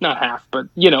not half, but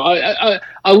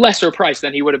a lesser price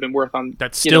than he would have been worth on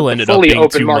that still ended up fully being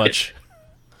open too market.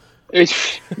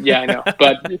 much. Yeah, I know,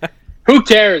 but who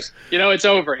cares? It's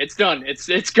over. It's done.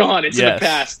 It's gone. It's in the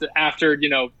past after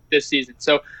this season.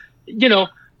 So,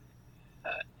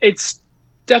 it's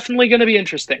definitely going to be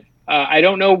interesting. I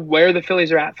don't know where the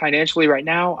Phillies are at financially right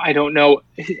now. I don't know.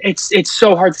 It's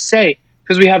so hard to say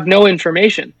because we have no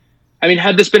information. I mean,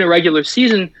 had this been a regular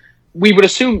season, we would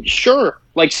assume, sure,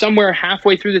 like somewhere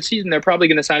halfway through the season, they're probably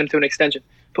going to sign him to an extension.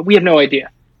 But we have no idea.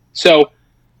 So,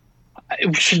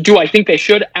 do I think they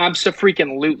should?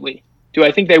 Abso-freaking-lutely. Do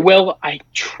I think they will? I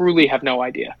truly have no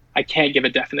idea. I can't give a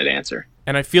definite answer.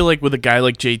 And I feel like with a guy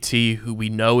like JT, who we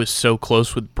know is so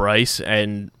close with Bryce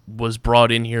and was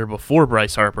brought in here before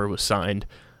Bryce Harper was signed,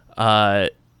 I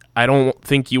don't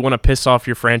think you want to piss off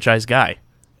your franchise guy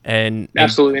and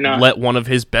absolutely not let one of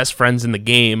his best friends in the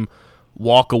game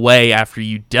walk away after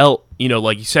you dealt,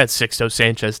 like you said, Sixto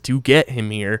Sanchez to get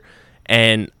him here.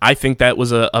 And I think that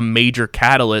was a major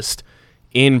catalyst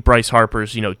in Bryce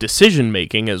Harper's, decision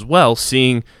making as well,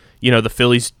 seeing, the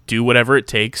Phillies do whatever it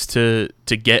takes to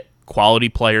get quality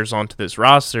players onto this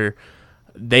roster.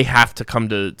 They have to come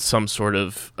to some sort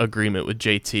of agreement with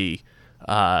JT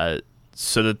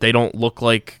so that they don't look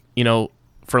like,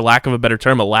 for lack of a better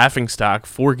term, a laughingstock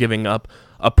for giving up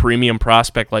a premium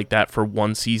prospect like that for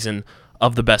one season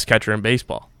of the best catcher in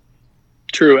baseball.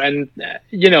 True. And,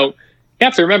 you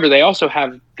have to remember they also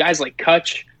have guys like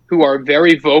Kutch who are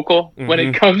very vocal when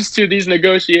it comes to these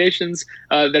negotiations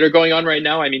that are going on right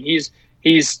now. I mean,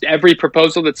 he's every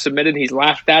proposal that's submitted, he's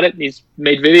laughed at it. He's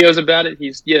made videos about it.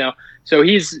 So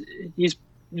he's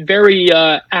very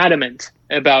adamant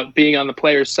about being on the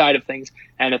player's side of things.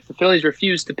 And if the Phillies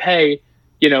refuse to pay,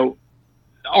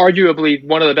 arguably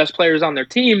one of the best players on their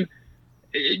team,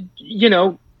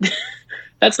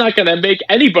 that's not going to make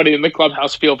anybody in the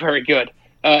clubhouse feel very good,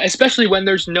 especially when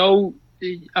there's no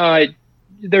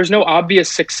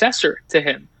obvious successor to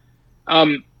him.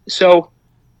 So,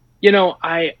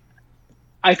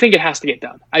 I think it has to get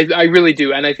done. I really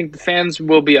do. And I think the fans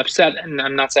will be upset. And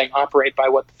I'm not saying operate by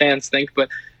what the fans think, but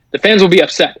the fans will be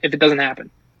upset if it doesn't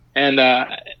happen. And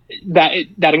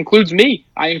that includes me.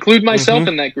 I include myself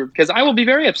in that group because I will be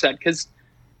very upset because,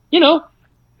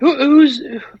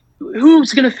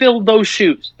 who's going to fill those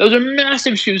shoes? Those are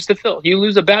massive shoes to fill. You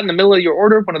lose a bat in the middle of your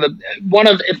order, one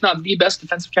of if not the best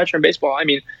defensive catcher in baseball. I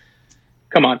mean,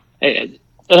 come on. It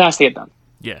has to get done.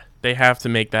 Yeah, they have to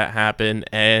make that happen.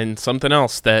 And something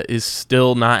else that is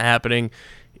still not happening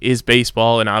is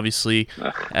baseball. And obviously,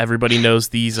 everybody knows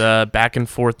these back and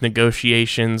forth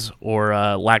negotiations or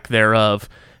lack thereof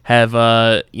have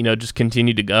just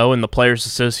continued to go. And the Players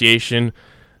Association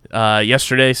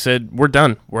yesterday said, we're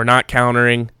done. We're not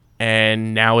countering.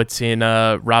 And now it's in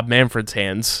Rob Manfred's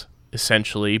hands,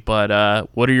 essentially. But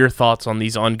what are your thoughts on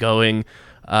these ongoing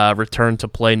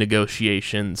return-to-play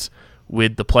negotiations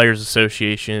with the Players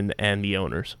Association and the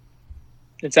owners?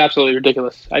 It's absolutely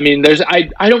ridiculous. I mean,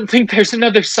 I don't think there's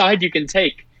another side you can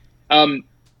take.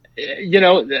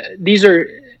 These are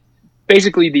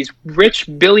basically these rich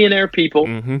billionaire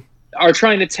people are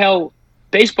trying to tell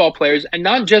baseball players, and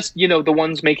not just, the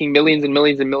ones making millions and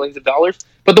millions and millions of dollars,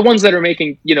 but the ones that are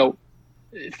making,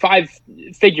 5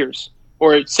 figures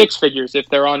or 6 figures if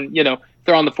they're on,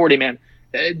 they're on the 40-man.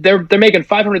 They're making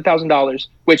 $500,000,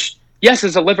 which, yes,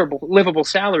 is a livable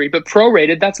salary, but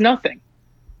prorated, that's nothing.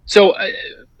 So,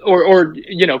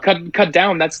 cut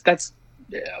down, that's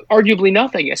arguably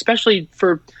nothing, especially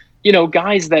for,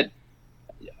 guys that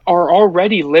are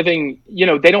already living,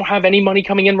 they don't have any money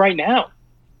coming in right now.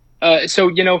 So,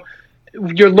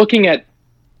 you're looking at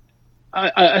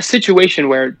a situation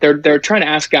where they're trying to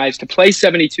ask guys to play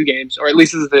 72 games, or at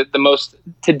least this is the most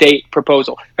to-date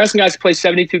proposal. They're asking guys to play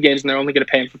 72 games, and they're only going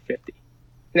to pay them for 50.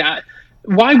 Now,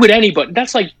 why would anybody?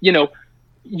 That's like,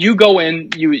 you go in,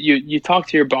 you talk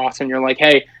to your boss, and you're like,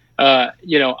 hey,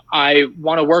 I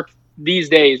want to work these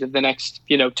days in the next,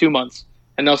 2 months.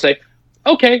 And they'll say,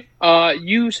 okay,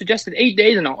 you suggested 8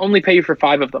 days, and I'll only pay you for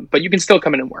 5 of them, but you can still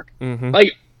come in and work.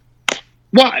 Like,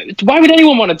 why would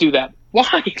anyone want to do that?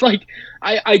 Why? Like,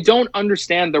 I don't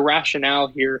understand the rationale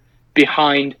here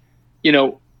behind,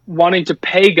 wanting to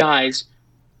pay guys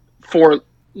for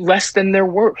less than they're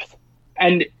worth.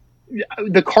 And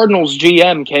the Cardinals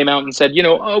GM came out and said,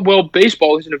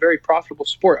 baseball isn't a very profitable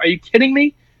sport. Are you kidding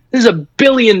me? This is a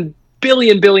billion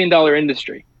dollar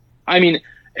industry. I mean,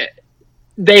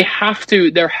 there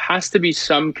has to be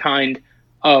some kind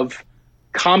of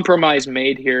compromise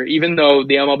made here, even though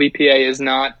the MLBPA is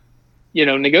not,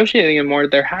 negotiating anymore.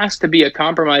 There has to be a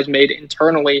compromise made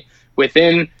internally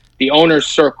within the owner's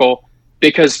circle,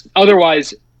 because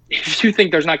otherwise if you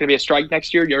think there's not going to be a strike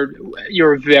next year,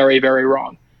 you're very, very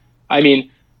wrong. I mean,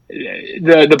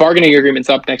 the bargaining agreement's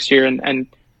up next year, and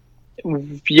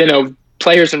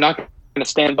players are not going to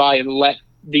stand by and let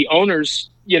the owners,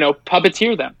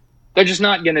 puppeteer them. They're just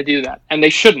not going to do that, and they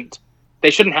shouldn't.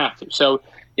 They shouldn't have to. So,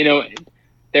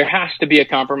 there has to be a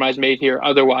compromise made here.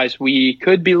 Otherwise, we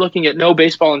could be looking at no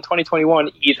baseball in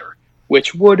 2021 either,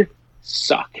 which would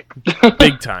suck.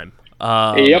 Big time.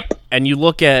 Yep. And you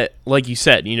look at, like you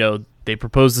said, they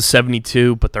proposed the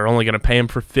 72, but they're only going to pay him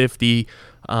for 50.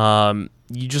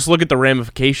 You just look at the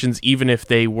ramifications. Even if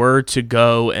they were to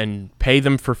go and pay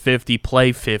them for 50,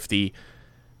 play 50,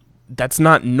 that's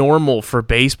not normal for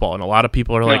baseball. And a lot of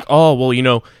people are like, oh,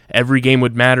 well, every game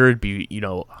would matter. It'd be,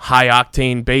 high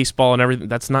octane baseball and everything.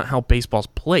 That's not how baseball's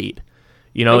played.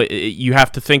 You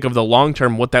have to think of the long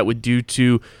term, what that would do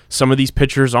to some of these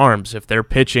pitchers' arms if they're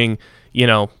pitching,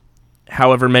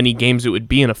 however many games it would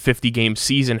be in a 50-game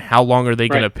season. How long are they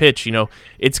going to pitch?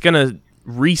 It's going to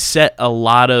reset a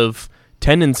lot of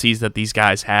tendencies that these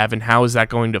guys have, and how is that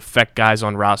going to affect guys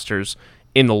on rosters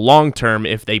in the long term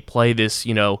if they play this,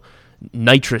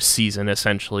 nitrous season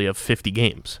essentially of 50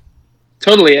 games?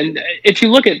 Totally. And if you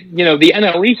look at, the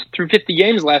NL East through 50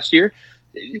 games last year,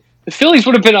 the Phillies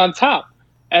would have been on top.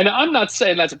 And I'm not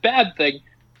saying that's a bad thing,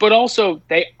 but also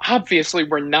they obviously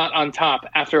were not on top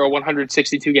after a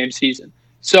 162-game season.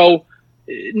 So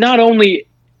not only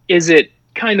is it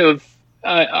kind of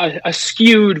a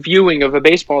skewed viewing of a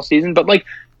baseball season, but like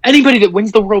anybody that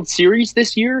wins the World Series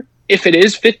this year, if it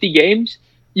is 50 games,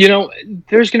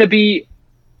 there's going to be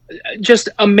just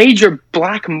a major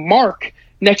black mark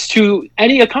next to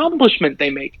any accomplishment they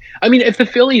make. I mean, if the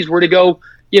Phillies were to go,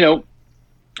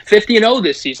 50-0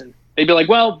 this season, they'd be like,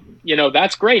 well,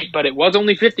 that's great, but it was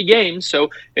only 50 games, so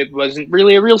it wasn't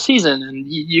really a real season, and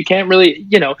you can't really,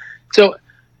 So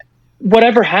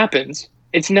whatever happens,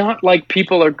 it's not like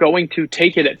people are going to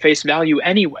take it at face value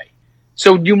anyway.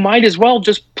 So you might as well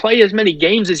just play as many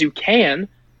games as you can,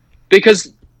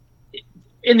 because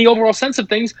in the overall sense of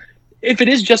things, if it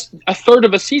is just a third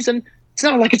of a season, it's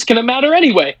not like it's going to matter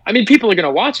anyway. I mean, people are going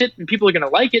to watch it and people are going to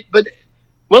like it, but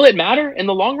will it matter in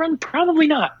the long run? Probably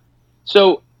not.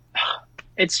 So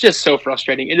it's just so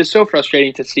frustrating. It is so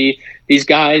frustrating to see these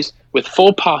guys with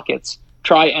full pockets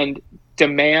try and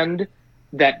demand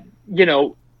that,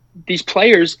 these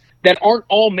players that aren't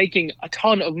all making a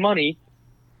ton of money,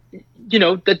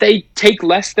 that they take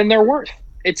less than they're worth.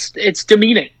 It's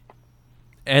demeaning.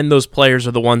 And those players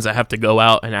are the ones that have to go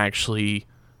out and actually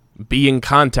be in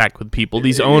contact with people.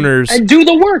 These owners and do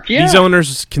the work. Yeah. These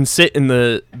owners can sit in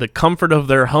the comfort of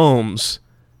their homes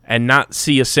and not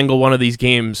see a single one of these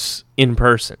games in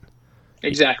person.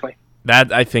 Exactly.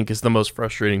 That, I think, is the most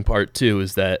frustrating part, too,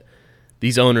 is that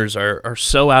these owners are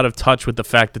so out of touch with the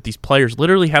fact that these players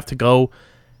literally have to go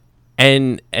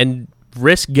and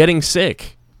risk getting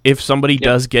sick if somebody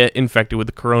does get infected with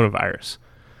the coronavirus.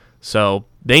 So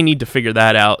they need to figure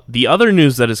that out. The other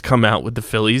news that has come out with the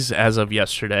Phillies as of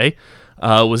yesterday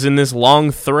was in this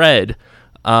long thread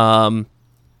from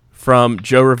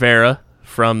Joe Rivera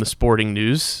from the Sporting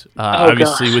News.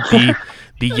 Obviously, with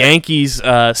the Yankees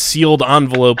sealed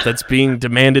envelope that's being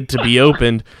demanded to be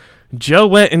opened, Joe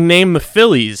went and named the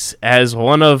Phillies as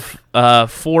one of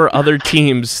 4 other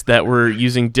teams that were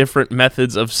using different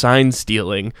methods of sign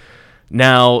stealing.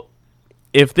 Now,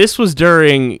 if this was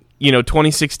during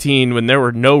 2016 when there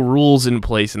were no rules in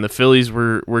place and the Phillies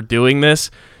were doing this,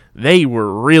 they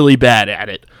were really bad at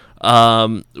it.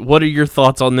 What are your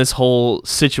thoughts on this whole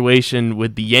situation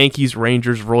with the Yankees,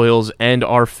 Rangers, Royals, and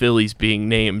our Phillies being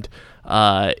named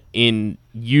in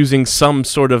using some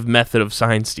sort of method of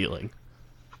sign stealing?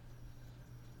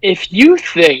 If you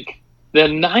think the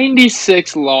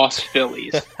 96 loss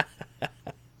Phillies,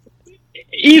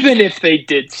 even if they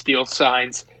did steal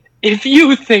signs, if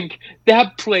you think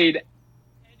that played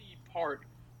any part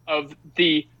of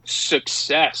the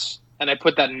success, and I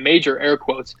put that in major air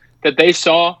quotes, that they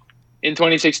saw in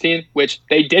 2016, which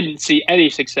they didn't see any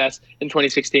success in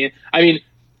 2016. I mean,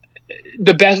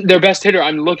 their best hitter,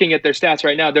 I'm looking at their stats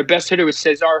right now, their best hitter was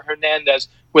Cesar Hernandez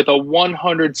with a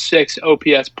 106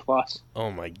 OPS plus.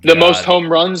 Oh my God. The most home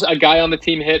runs a guy on the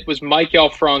team hit was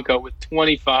Maikel Franco with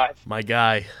 25. My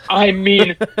guy. I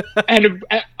mean,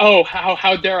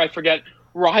 how dare I forget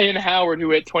Ryan Howard,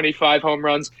 who hit 25 home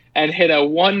runs and hit a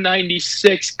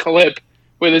 196 clip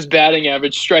with his batting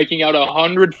average, striking out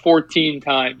 114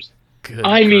 times. Good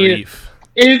I mean, grief.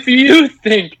 If you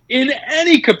think in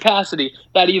any capacity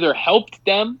that either helped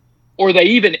them or they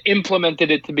even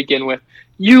implemented it to begin with,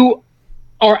 you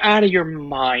are out of your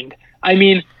mind. I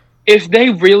mean, if they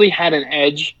really had an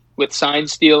edge with sign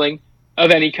stealing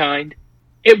of any kind,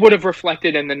 it would have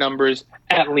reflected in the numbers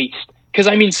at least. Because,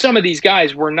 I mean, some of these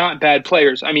guys were not bad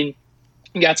players. I mean,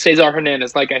 you got Cesar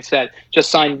Hernandez, like I said,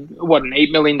 just signed, an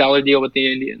 $8 million deal with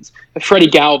the Indians. Freddie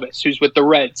Galvis, who's with the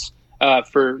Reds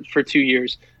for 2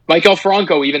 years. Michael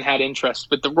Franco even had interest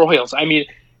with the Royals. I mean,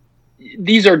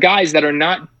 these are guys that are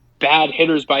not bad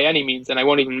hitters by any means, and I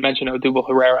won't even mention Odubel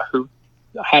Herrera, who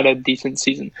had a decent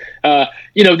season.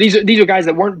 These are guys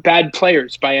that weren't bad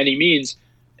players by any means,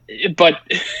 but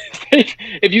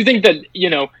if you think that,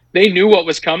 they knew what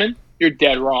was coming, you're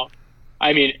dead wrong.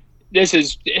 I mean, this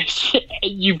is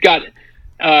you've got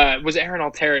was Aaron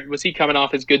Altherr, was he coming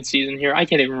off his good season here? I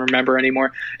can't even remember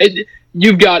anymore.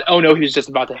 You've got he was just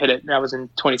about to hit it. That was in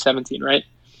 2017, right?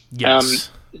 Yes.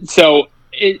 So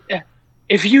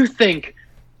if you think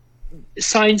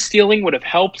sign stealing would have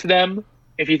helped them,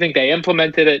 if you think they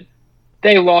implemented it,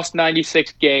 they lost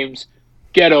 96 games.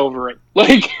 Get over it.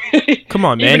 Like, come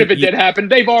on, man. Even if it did happen,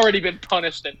 they've already been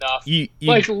punished enough.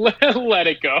 Let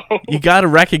it go. You got to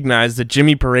recognize that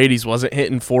Jimmy Paredes wasn't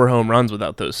hitting 4 home runs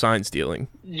without those sign stealing.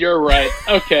 You're right.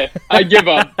 Okay, I give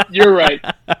up. You're right.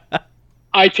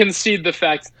 I concede the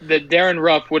fact that Darren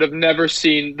Ruff would have never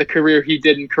seen the career he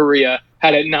did in Korea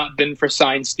had it not been for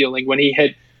sign stealing when he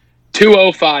hit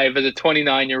 205 as a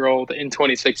 29-year-old in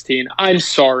 2016. I'm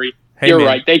sorry. Hey, You're man,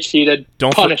 right. They cheated.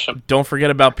 Punish them. Don't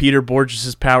forget about Peter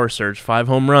Borges' power surge, 5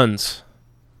 home runs.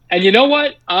 And you know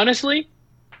what? Honestly,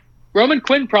 Roman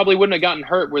Quinn probably wouldn't have gotten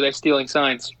hurt were they stealing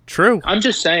signs. True. I'm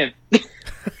just saying.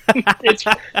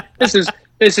 This is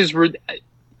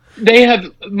they have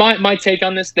my take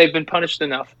on this. They've been punished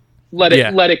enough. Let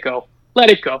it go.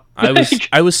 Let it go.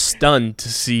 I was stunned to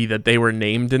see that they were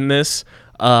named in this.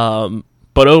 But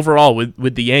overall,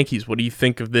 with the Yankees, what do you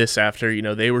think of this after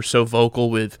they were so vocal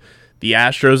with the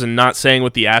Astros, and not saying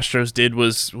what the Astros did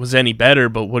was any better,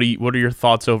 but what are your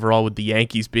thoughts overall with the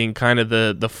Yankees being kind of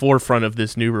the forefront of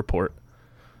this new report?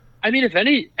 I mean, if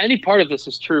any part of this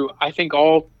is true, I think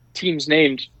all teams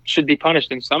named should be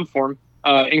punished in some form,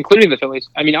 including the Phillies.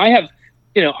 I mean, I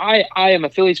am a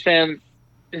Phillies fan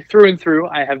through and through.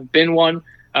 I have been one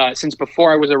since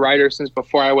before I was a writer, since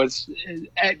before I was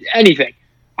anything.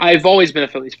 I've always been a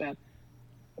Phillies fan.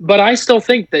 But I still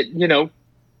think that,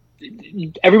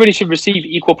 everybody should receive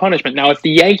equal punishment. Now, if the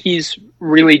Yankees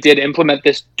really did implement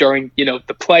this during,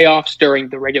 the playoffs, during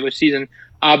the regular season,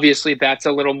 obviously that's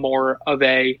a little more of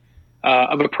a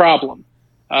problem.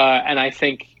 And I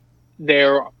think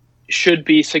there should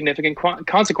be significant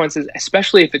consequences,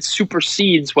 especially if it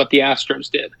supersedes what the Astros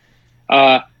did.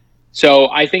 So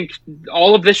I think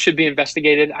all of this should be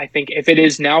investigated. I think if it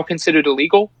is now considered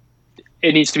illegal,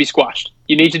 it needs to be squashed.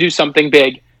 You need to do something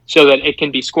big so that it can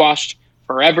be squashed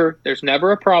forever. There's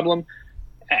never a problem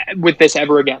with this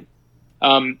ever again.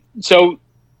 So,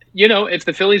 if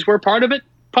the Phillies were part of it,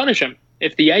 punish them.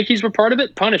 If the Yankees were part of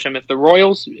it, punish them. If the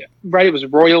Royals, right, it was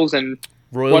Royals and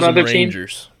one other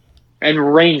Rangers. Team.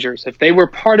 And Rangers. If they were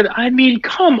part of it, I mean,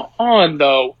 come on,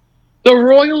 though. The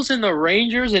Royals and the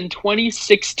Rangers in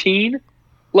 2016,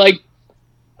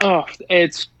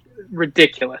 it's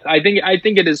ridiculous. I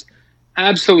think it is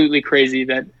absolutely crazy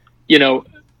that,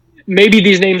 maybe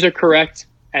these names are correct,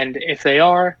 and if they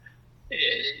are,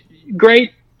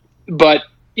 great. But,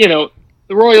 the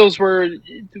Royals were,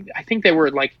 I think they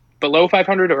were below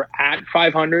 500 or at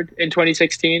 500 in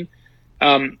 2016.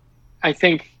 I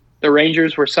think the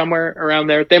Rangers were somewhere around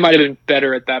there. They might have been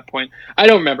better at that point. I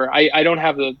don't remember. I don't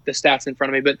have the stats in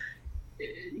front of me, but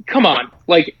come on.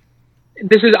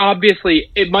 This is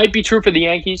obviously, it might be true for the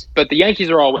Yankees, but the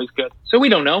Yankees are always good. So we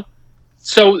don't know.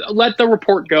 So let the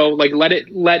report go.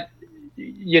 Let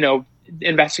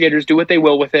investigators do what they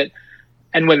will with it.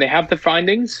 And when they have the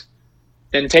findings,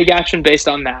 then take action based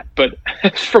on that. But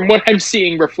from what I'm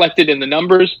seeing reflected in the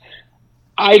numbers,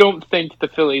 I don't think the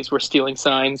Phillies were stealing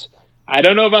signs. I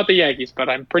don't know about the Yankees, but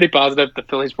I'm pretty positive the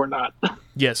Phillies were not.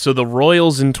 Yeah, so the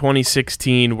Royals in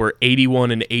 2016 were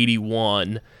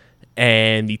 81-81,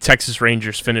 and the Texas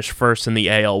Rangers finished first in the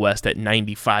AL West at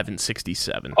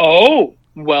 95-67. Oh,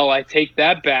 well, I take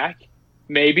that back.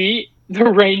 Maybe the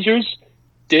Rangers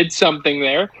did something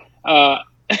there.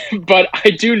 But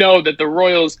I do know that the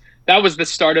Royals, that was the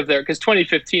start of because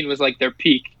 2015 was their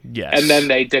peak. Yes. And then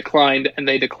they declined, and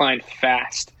they declined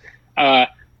fast.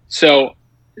 So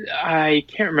I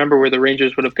can't remember where the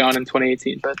Rangers would have gone in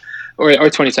 2018, or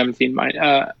 2017,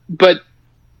 but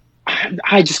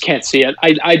I just can't see it.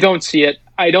 I don't see it.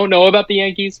 I don't know about the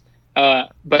Yankees,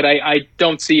 but I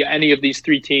don't see any of these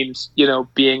three teams,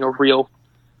 being a real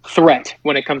threat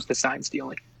when it comes to sign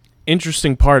stealing.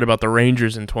 Interesting part about the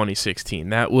Rangers in 2016,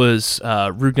 that was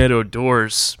Rougned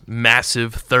Odor's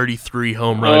massive 33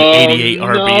 home run, 88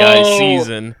 RBI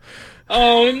season.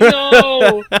 Oh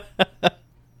no!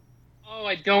 Oh,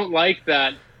 I don't like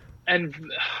that. And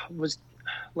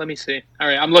let me see. All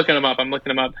right, I'm looking him up.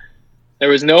 There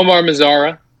was no Omar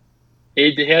Mazzara.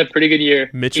 He had a pretty good year.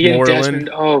 Mitch He had Moreland. Desmond.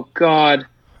 Oh God!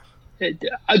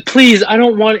 Please, I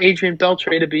don't want Adrian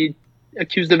Beltre to be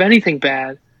accused of anything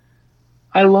bad.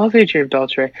 I love Adrian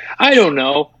Beltre. I don't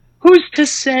know. Who's to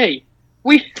say?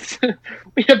 We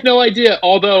we have no idea.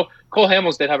 Although Cole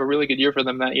Hamels did have a really good year for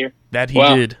them that year. That he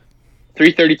did.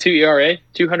 3.32 ERA,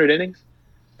 200 innings.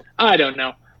 I don't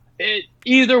know.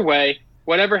 Either way,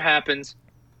 whatever happens,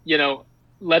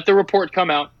 let the report come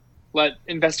out. Let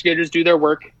investigators do their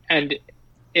work. And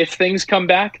if things come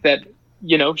back that,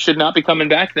 should not be coming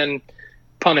back, then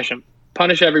punish them.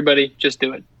 Punish everybody. Just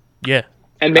do it. Yeah.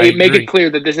 And make it clear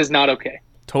that this is not okay.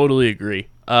 Totally agree.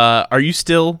 Are you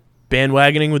still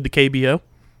bandwagoning with the KBO?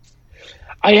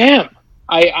 I am.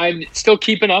 I'm still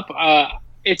keeping up.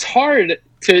 It's hard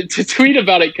to tweet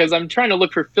about it because I'm trying to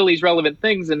look for Phillies relevant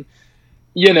things. And,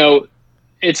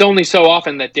 it's only so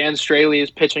often that Dan Straley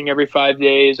is pitching every 5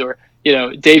 days or,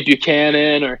 Dave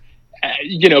Buchanan or,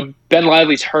 Ben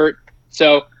Lively's hurt.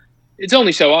 So it's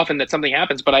only so often that something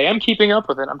happens, but I am keeping up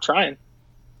with it. I'm trying.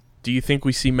 Do you think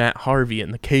we see Matt Harvey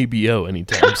in the KBO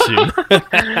anytime soon?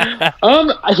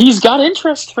 He's got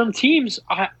interest from teams.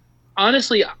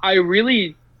 Honestly, I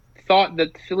really thought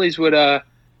that the Phillies would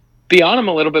be on him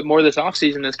a little bit more this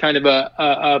offseason as kind of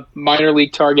a minor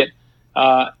league target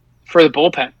for the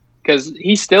bullpen because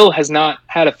he still has not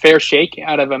had a fair shake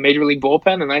out of a major league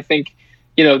bullpen, and I think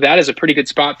that is a pretty good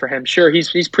spot for him. Sure,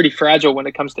 he's pretty fragile when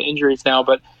it comes to injuries now,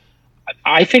 but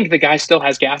I think the guy still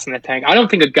has gas in the tank. I don't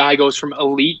think a guy goes from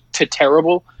elite to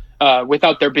terrible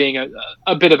without there being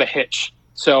a bit of a hitch.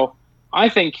 So I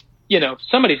think,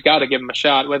 somebody's got to give him a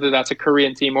shot, whether that's a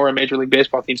Korean team or a Major League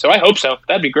Baseball team. So I hope so.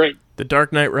 That'd be great. The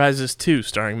Dark Knight Rises 2,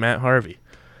 starring Matt Harvey.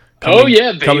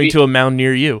 Baby. Coming to a mound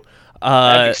near you.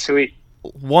 That'd be sweet.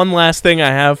 One last thing I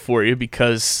have for you,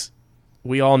 because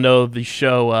we all know the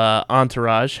show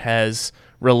Entourage has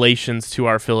relations to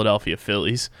our Philadelphia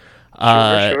Phillies.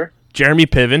 Sure. Jeremy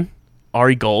Piven,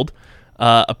 Ari Gold.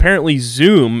 Apparently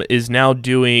Zoom is now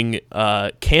doing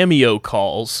cameo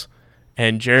calls,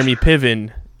 and Jeremy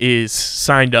Piven is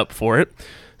signed up for it.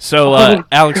 So,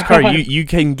 Alex Carr, you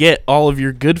can get all of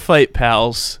your Good Fight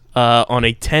pals on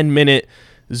a 10-minute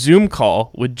Zoom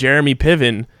call with Jeremy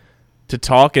Piven to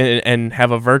talk and have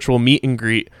a virtual meet and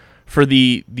greet for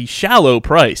the shallow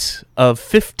price of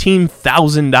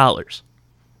 $15,000.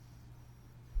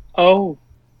 Oh,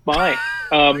 my.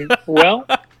 Well,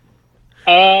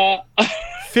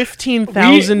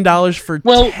 $15,000 for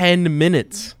 10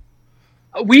 minutes.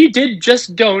 We did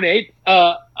just donate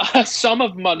a sum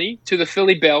of money to the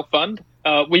Philly Bail Fund.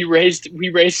 We raised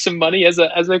some money as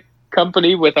a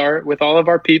company with all of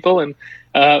our people, and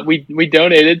we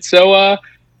donated. So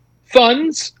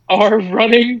funds are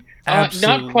running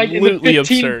not quite in the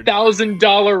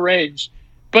 $15,000 range.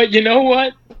 But you know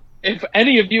what? If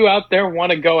any of you out there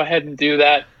want to go ahead and do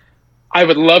that, I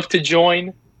would love to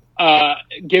join.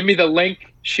 Give me the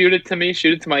link. Shoot it to me.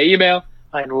 Shoot it to my email.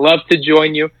 I'd love to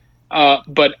join you.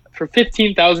 But for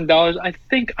 $15,000, I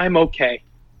think I'm okay.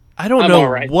 I don't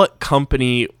know what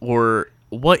company or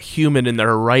what human in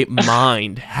their right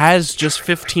mind has just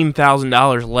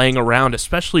 $15,000 laying around,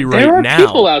 especially right now. There are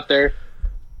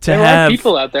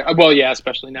people out there. Well, yeah,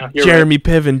 especially now. Jeremy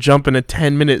Piven jumping a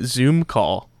 10-minute Zoom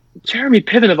call. Jeremy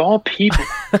Piven of all people.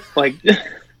 like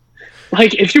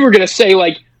if you were going to say,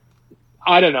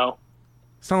 I don't know.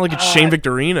 It's not like it's Shane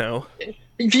Victorino.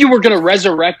 If you were going to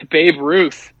resurrect Babe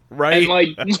Ruth. Right.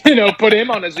 And put him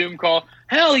on a Zoom call.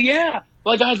 Hell yeah.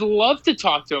 I'd love to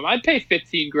talk to him. I'd pay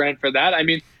 $15,000 for that. I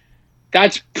mean,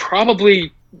 that's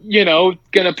probably, going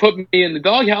to put me in the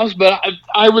doghouse, but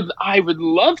I would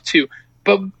love to.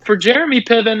 But for Jeremy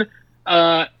Piven,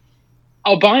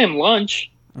 I'll buy him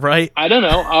lunch. Right. I don't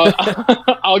know.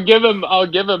 I'll give him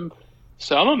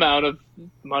some amount of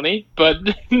money, but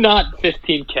not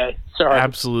 $15,000. Sorry.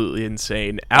 Absolutely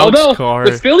insane. Alex Carr.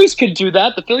 The Phillies could do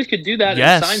that.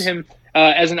 Yes. And sign him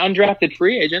as an undrafted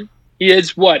free agent. He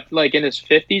is in his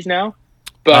 50s now?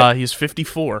 But he's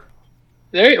 54.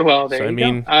 There you go.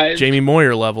 Jamie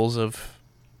Moyer levels of.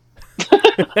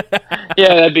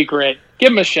 Yeah, that'd be great.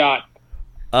 Give him a shot.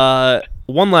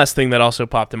 One last thing that also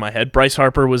popped in my head. Bryce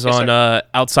Harper was on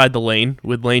Outside the Lane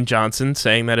with Lane Johnson,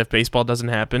 saying that if baseball doesn't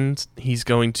happen, he's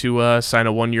going to sign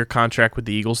a 1-year contract with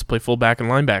the Eagles to play fullback and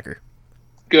linebacker.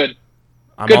 Good.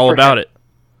 I'm all about it.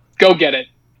 Go get it.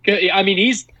 I mean,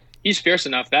 he's fierce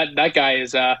enough. That guy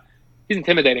is he's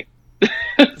intimidating.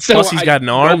 Plus, he's got an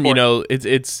arm.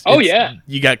 It's yeah.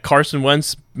 You got Carson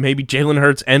Wentz maybe Jalen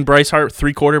Hurts and Bryce Hart,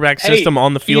 3-quarterback system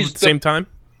on the field at the same time?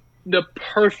 The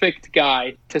perfect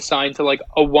guy to sign to like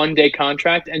a one-day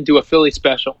contract and do a Philly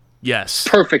special. Yes.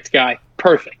 Perfect guy.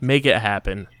 Perfect. Make it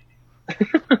happen.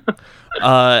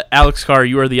 Alex Carr,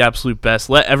 you are the absolute best.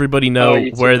 Let everybody know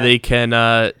where they can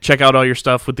check out all your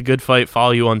stuff with The Good Fight,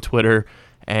 follow you on Twitter,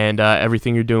 and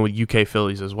everything you're doing with UK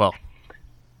Phillies as well.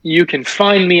 You can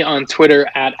find me on Twitter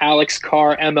at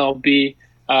AlexCarrMLB.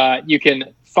 You can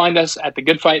find us at The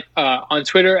Good Fight on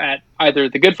Twitter at either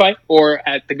The Good Fight or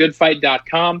at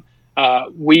thegoodfight.com.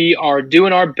 We are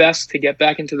doing our best to get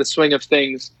back into the swing of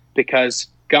things because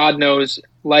God knows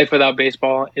life without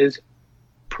baseball is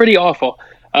pretty awful.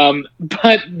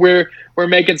 But we're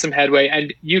making some headway,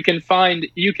 and you can find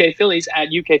UK Phillies at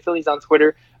UK Phillies on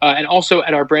Twitter, and also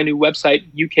at our brand new website,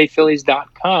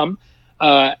 ukphillies.com.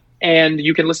 And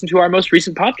you can listen to our most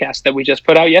recent podcast that we just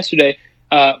put out yesterday,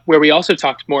 where we also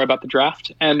talked more about the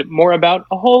draft and more about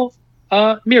a whole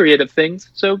myriad of things.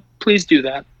 So please do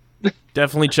that.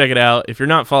 Definitely check it out. If you're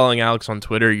not following Alex on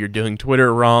Twitter, you're doing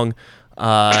Twitter wrong.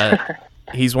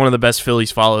 He's one of the best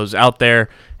Phillies follows out there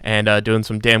and doing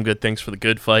some damn good things for The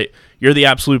Good Fight. You're the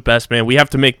absolute best, man. We have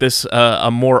to make this a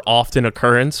more often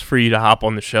occurrence for you to hop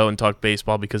on the show and talk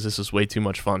baseball because this is way too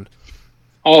much fun.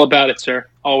 All about it, sir.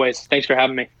 Always. Thanks for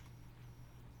having me.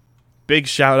 Big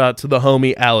shout out to the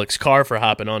homie Alex Carr for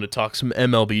hopping on to talk some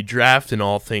MLB draft and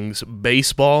all things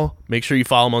baseball. Make sure you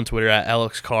follow him on Twitter at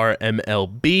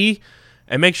AlexCarrMLB.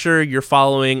 And make sure you're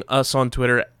following us on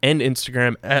Twitter and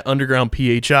Instagram at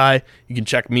UndergroundPHI. You can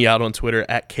check me out on Twitter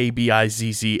at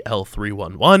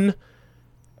KBIZZL311.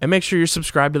 And make sure you're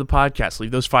subscribed to the podcast.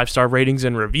 Leave those 5-star ratings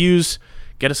and reviews.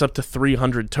 Get us up to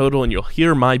 300 total, and you'll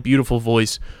hear my beautiful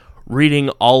voice reading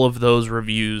all of those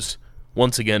reviews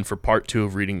once again for part 2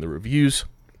 of reading the reviews.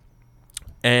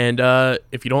 And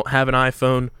if you don't have an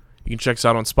iPhone, you can check us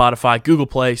out on Spotify, Google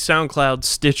Play, SoundCloud,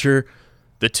 Stitcher,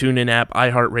 the TuneIn app,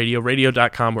 iHeartRadio,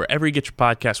 radio.com, wherever you get your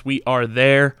podcasts, we are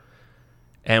there.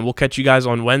 And we'll catch you guys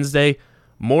on Wednesday,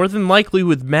 more than likely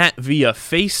with Matt via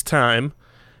FaceTime.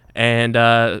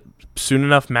 And soon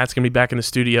enough, Matt's going to be back in the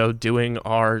studio doing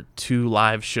our 2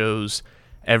 live shows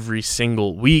every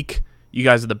single week. You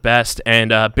guys are the best.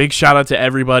 And big shout out to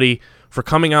everybody for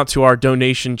coming out to our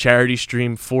donation charity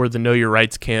stream for the Know Your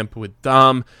Rights camp with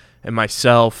Dom and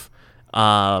myself.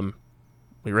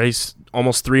 We raised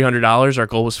almost $300. Our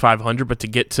goal was $500, but to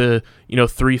get to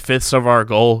 3/5 of our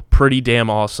goal, pretty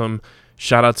damn awesome.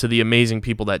 Shout out to the amazing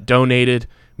people that donated.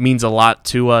 Means a lot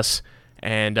to us,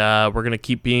 and we're gonna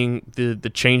keep being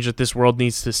the change that this world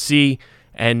needs to see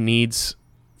and needs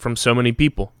from so many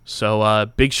people. So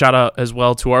big shout out as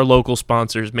well to our local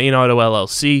sponsors: Main Auto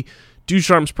LLC,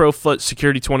 Ducharme's Pro Foot,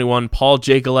 Security 21, Paul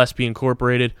J. Gillespie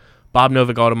Incorporated, Bob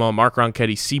Novak Automall, Mark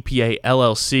Ronchetti CPA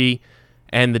LLC,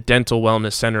 and the Dental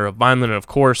Wellness Center of Vineland. And, of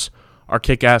course, our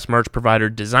kick-ass merch provider,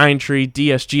 Design Tree,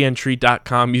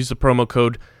 DSGNtree.com. Use the promo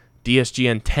code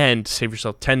DSGN10 to save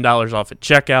yourself $10 off at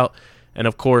checkout. And,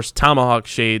 of course, Tomahawk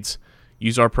Shades.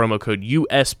 Use our promo code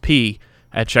USP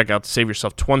at checkout to save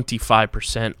yourself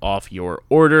 25% off your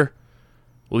order.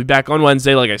 We'll be back on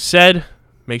Wednesday, like I said.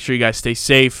 Make sure you guys stay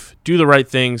safe, do the right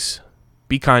things,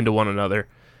 be kind to one another.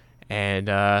 And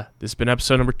this has been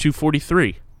episode number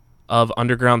 243. Of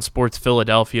Underground Sports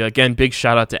Philadelphia. Again, big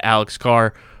shout out to Alex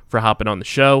Carr for hopping on the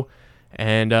show.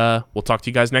 And we'll talk to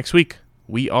you guys next week.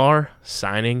 We are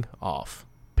signing off.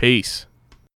 Peace.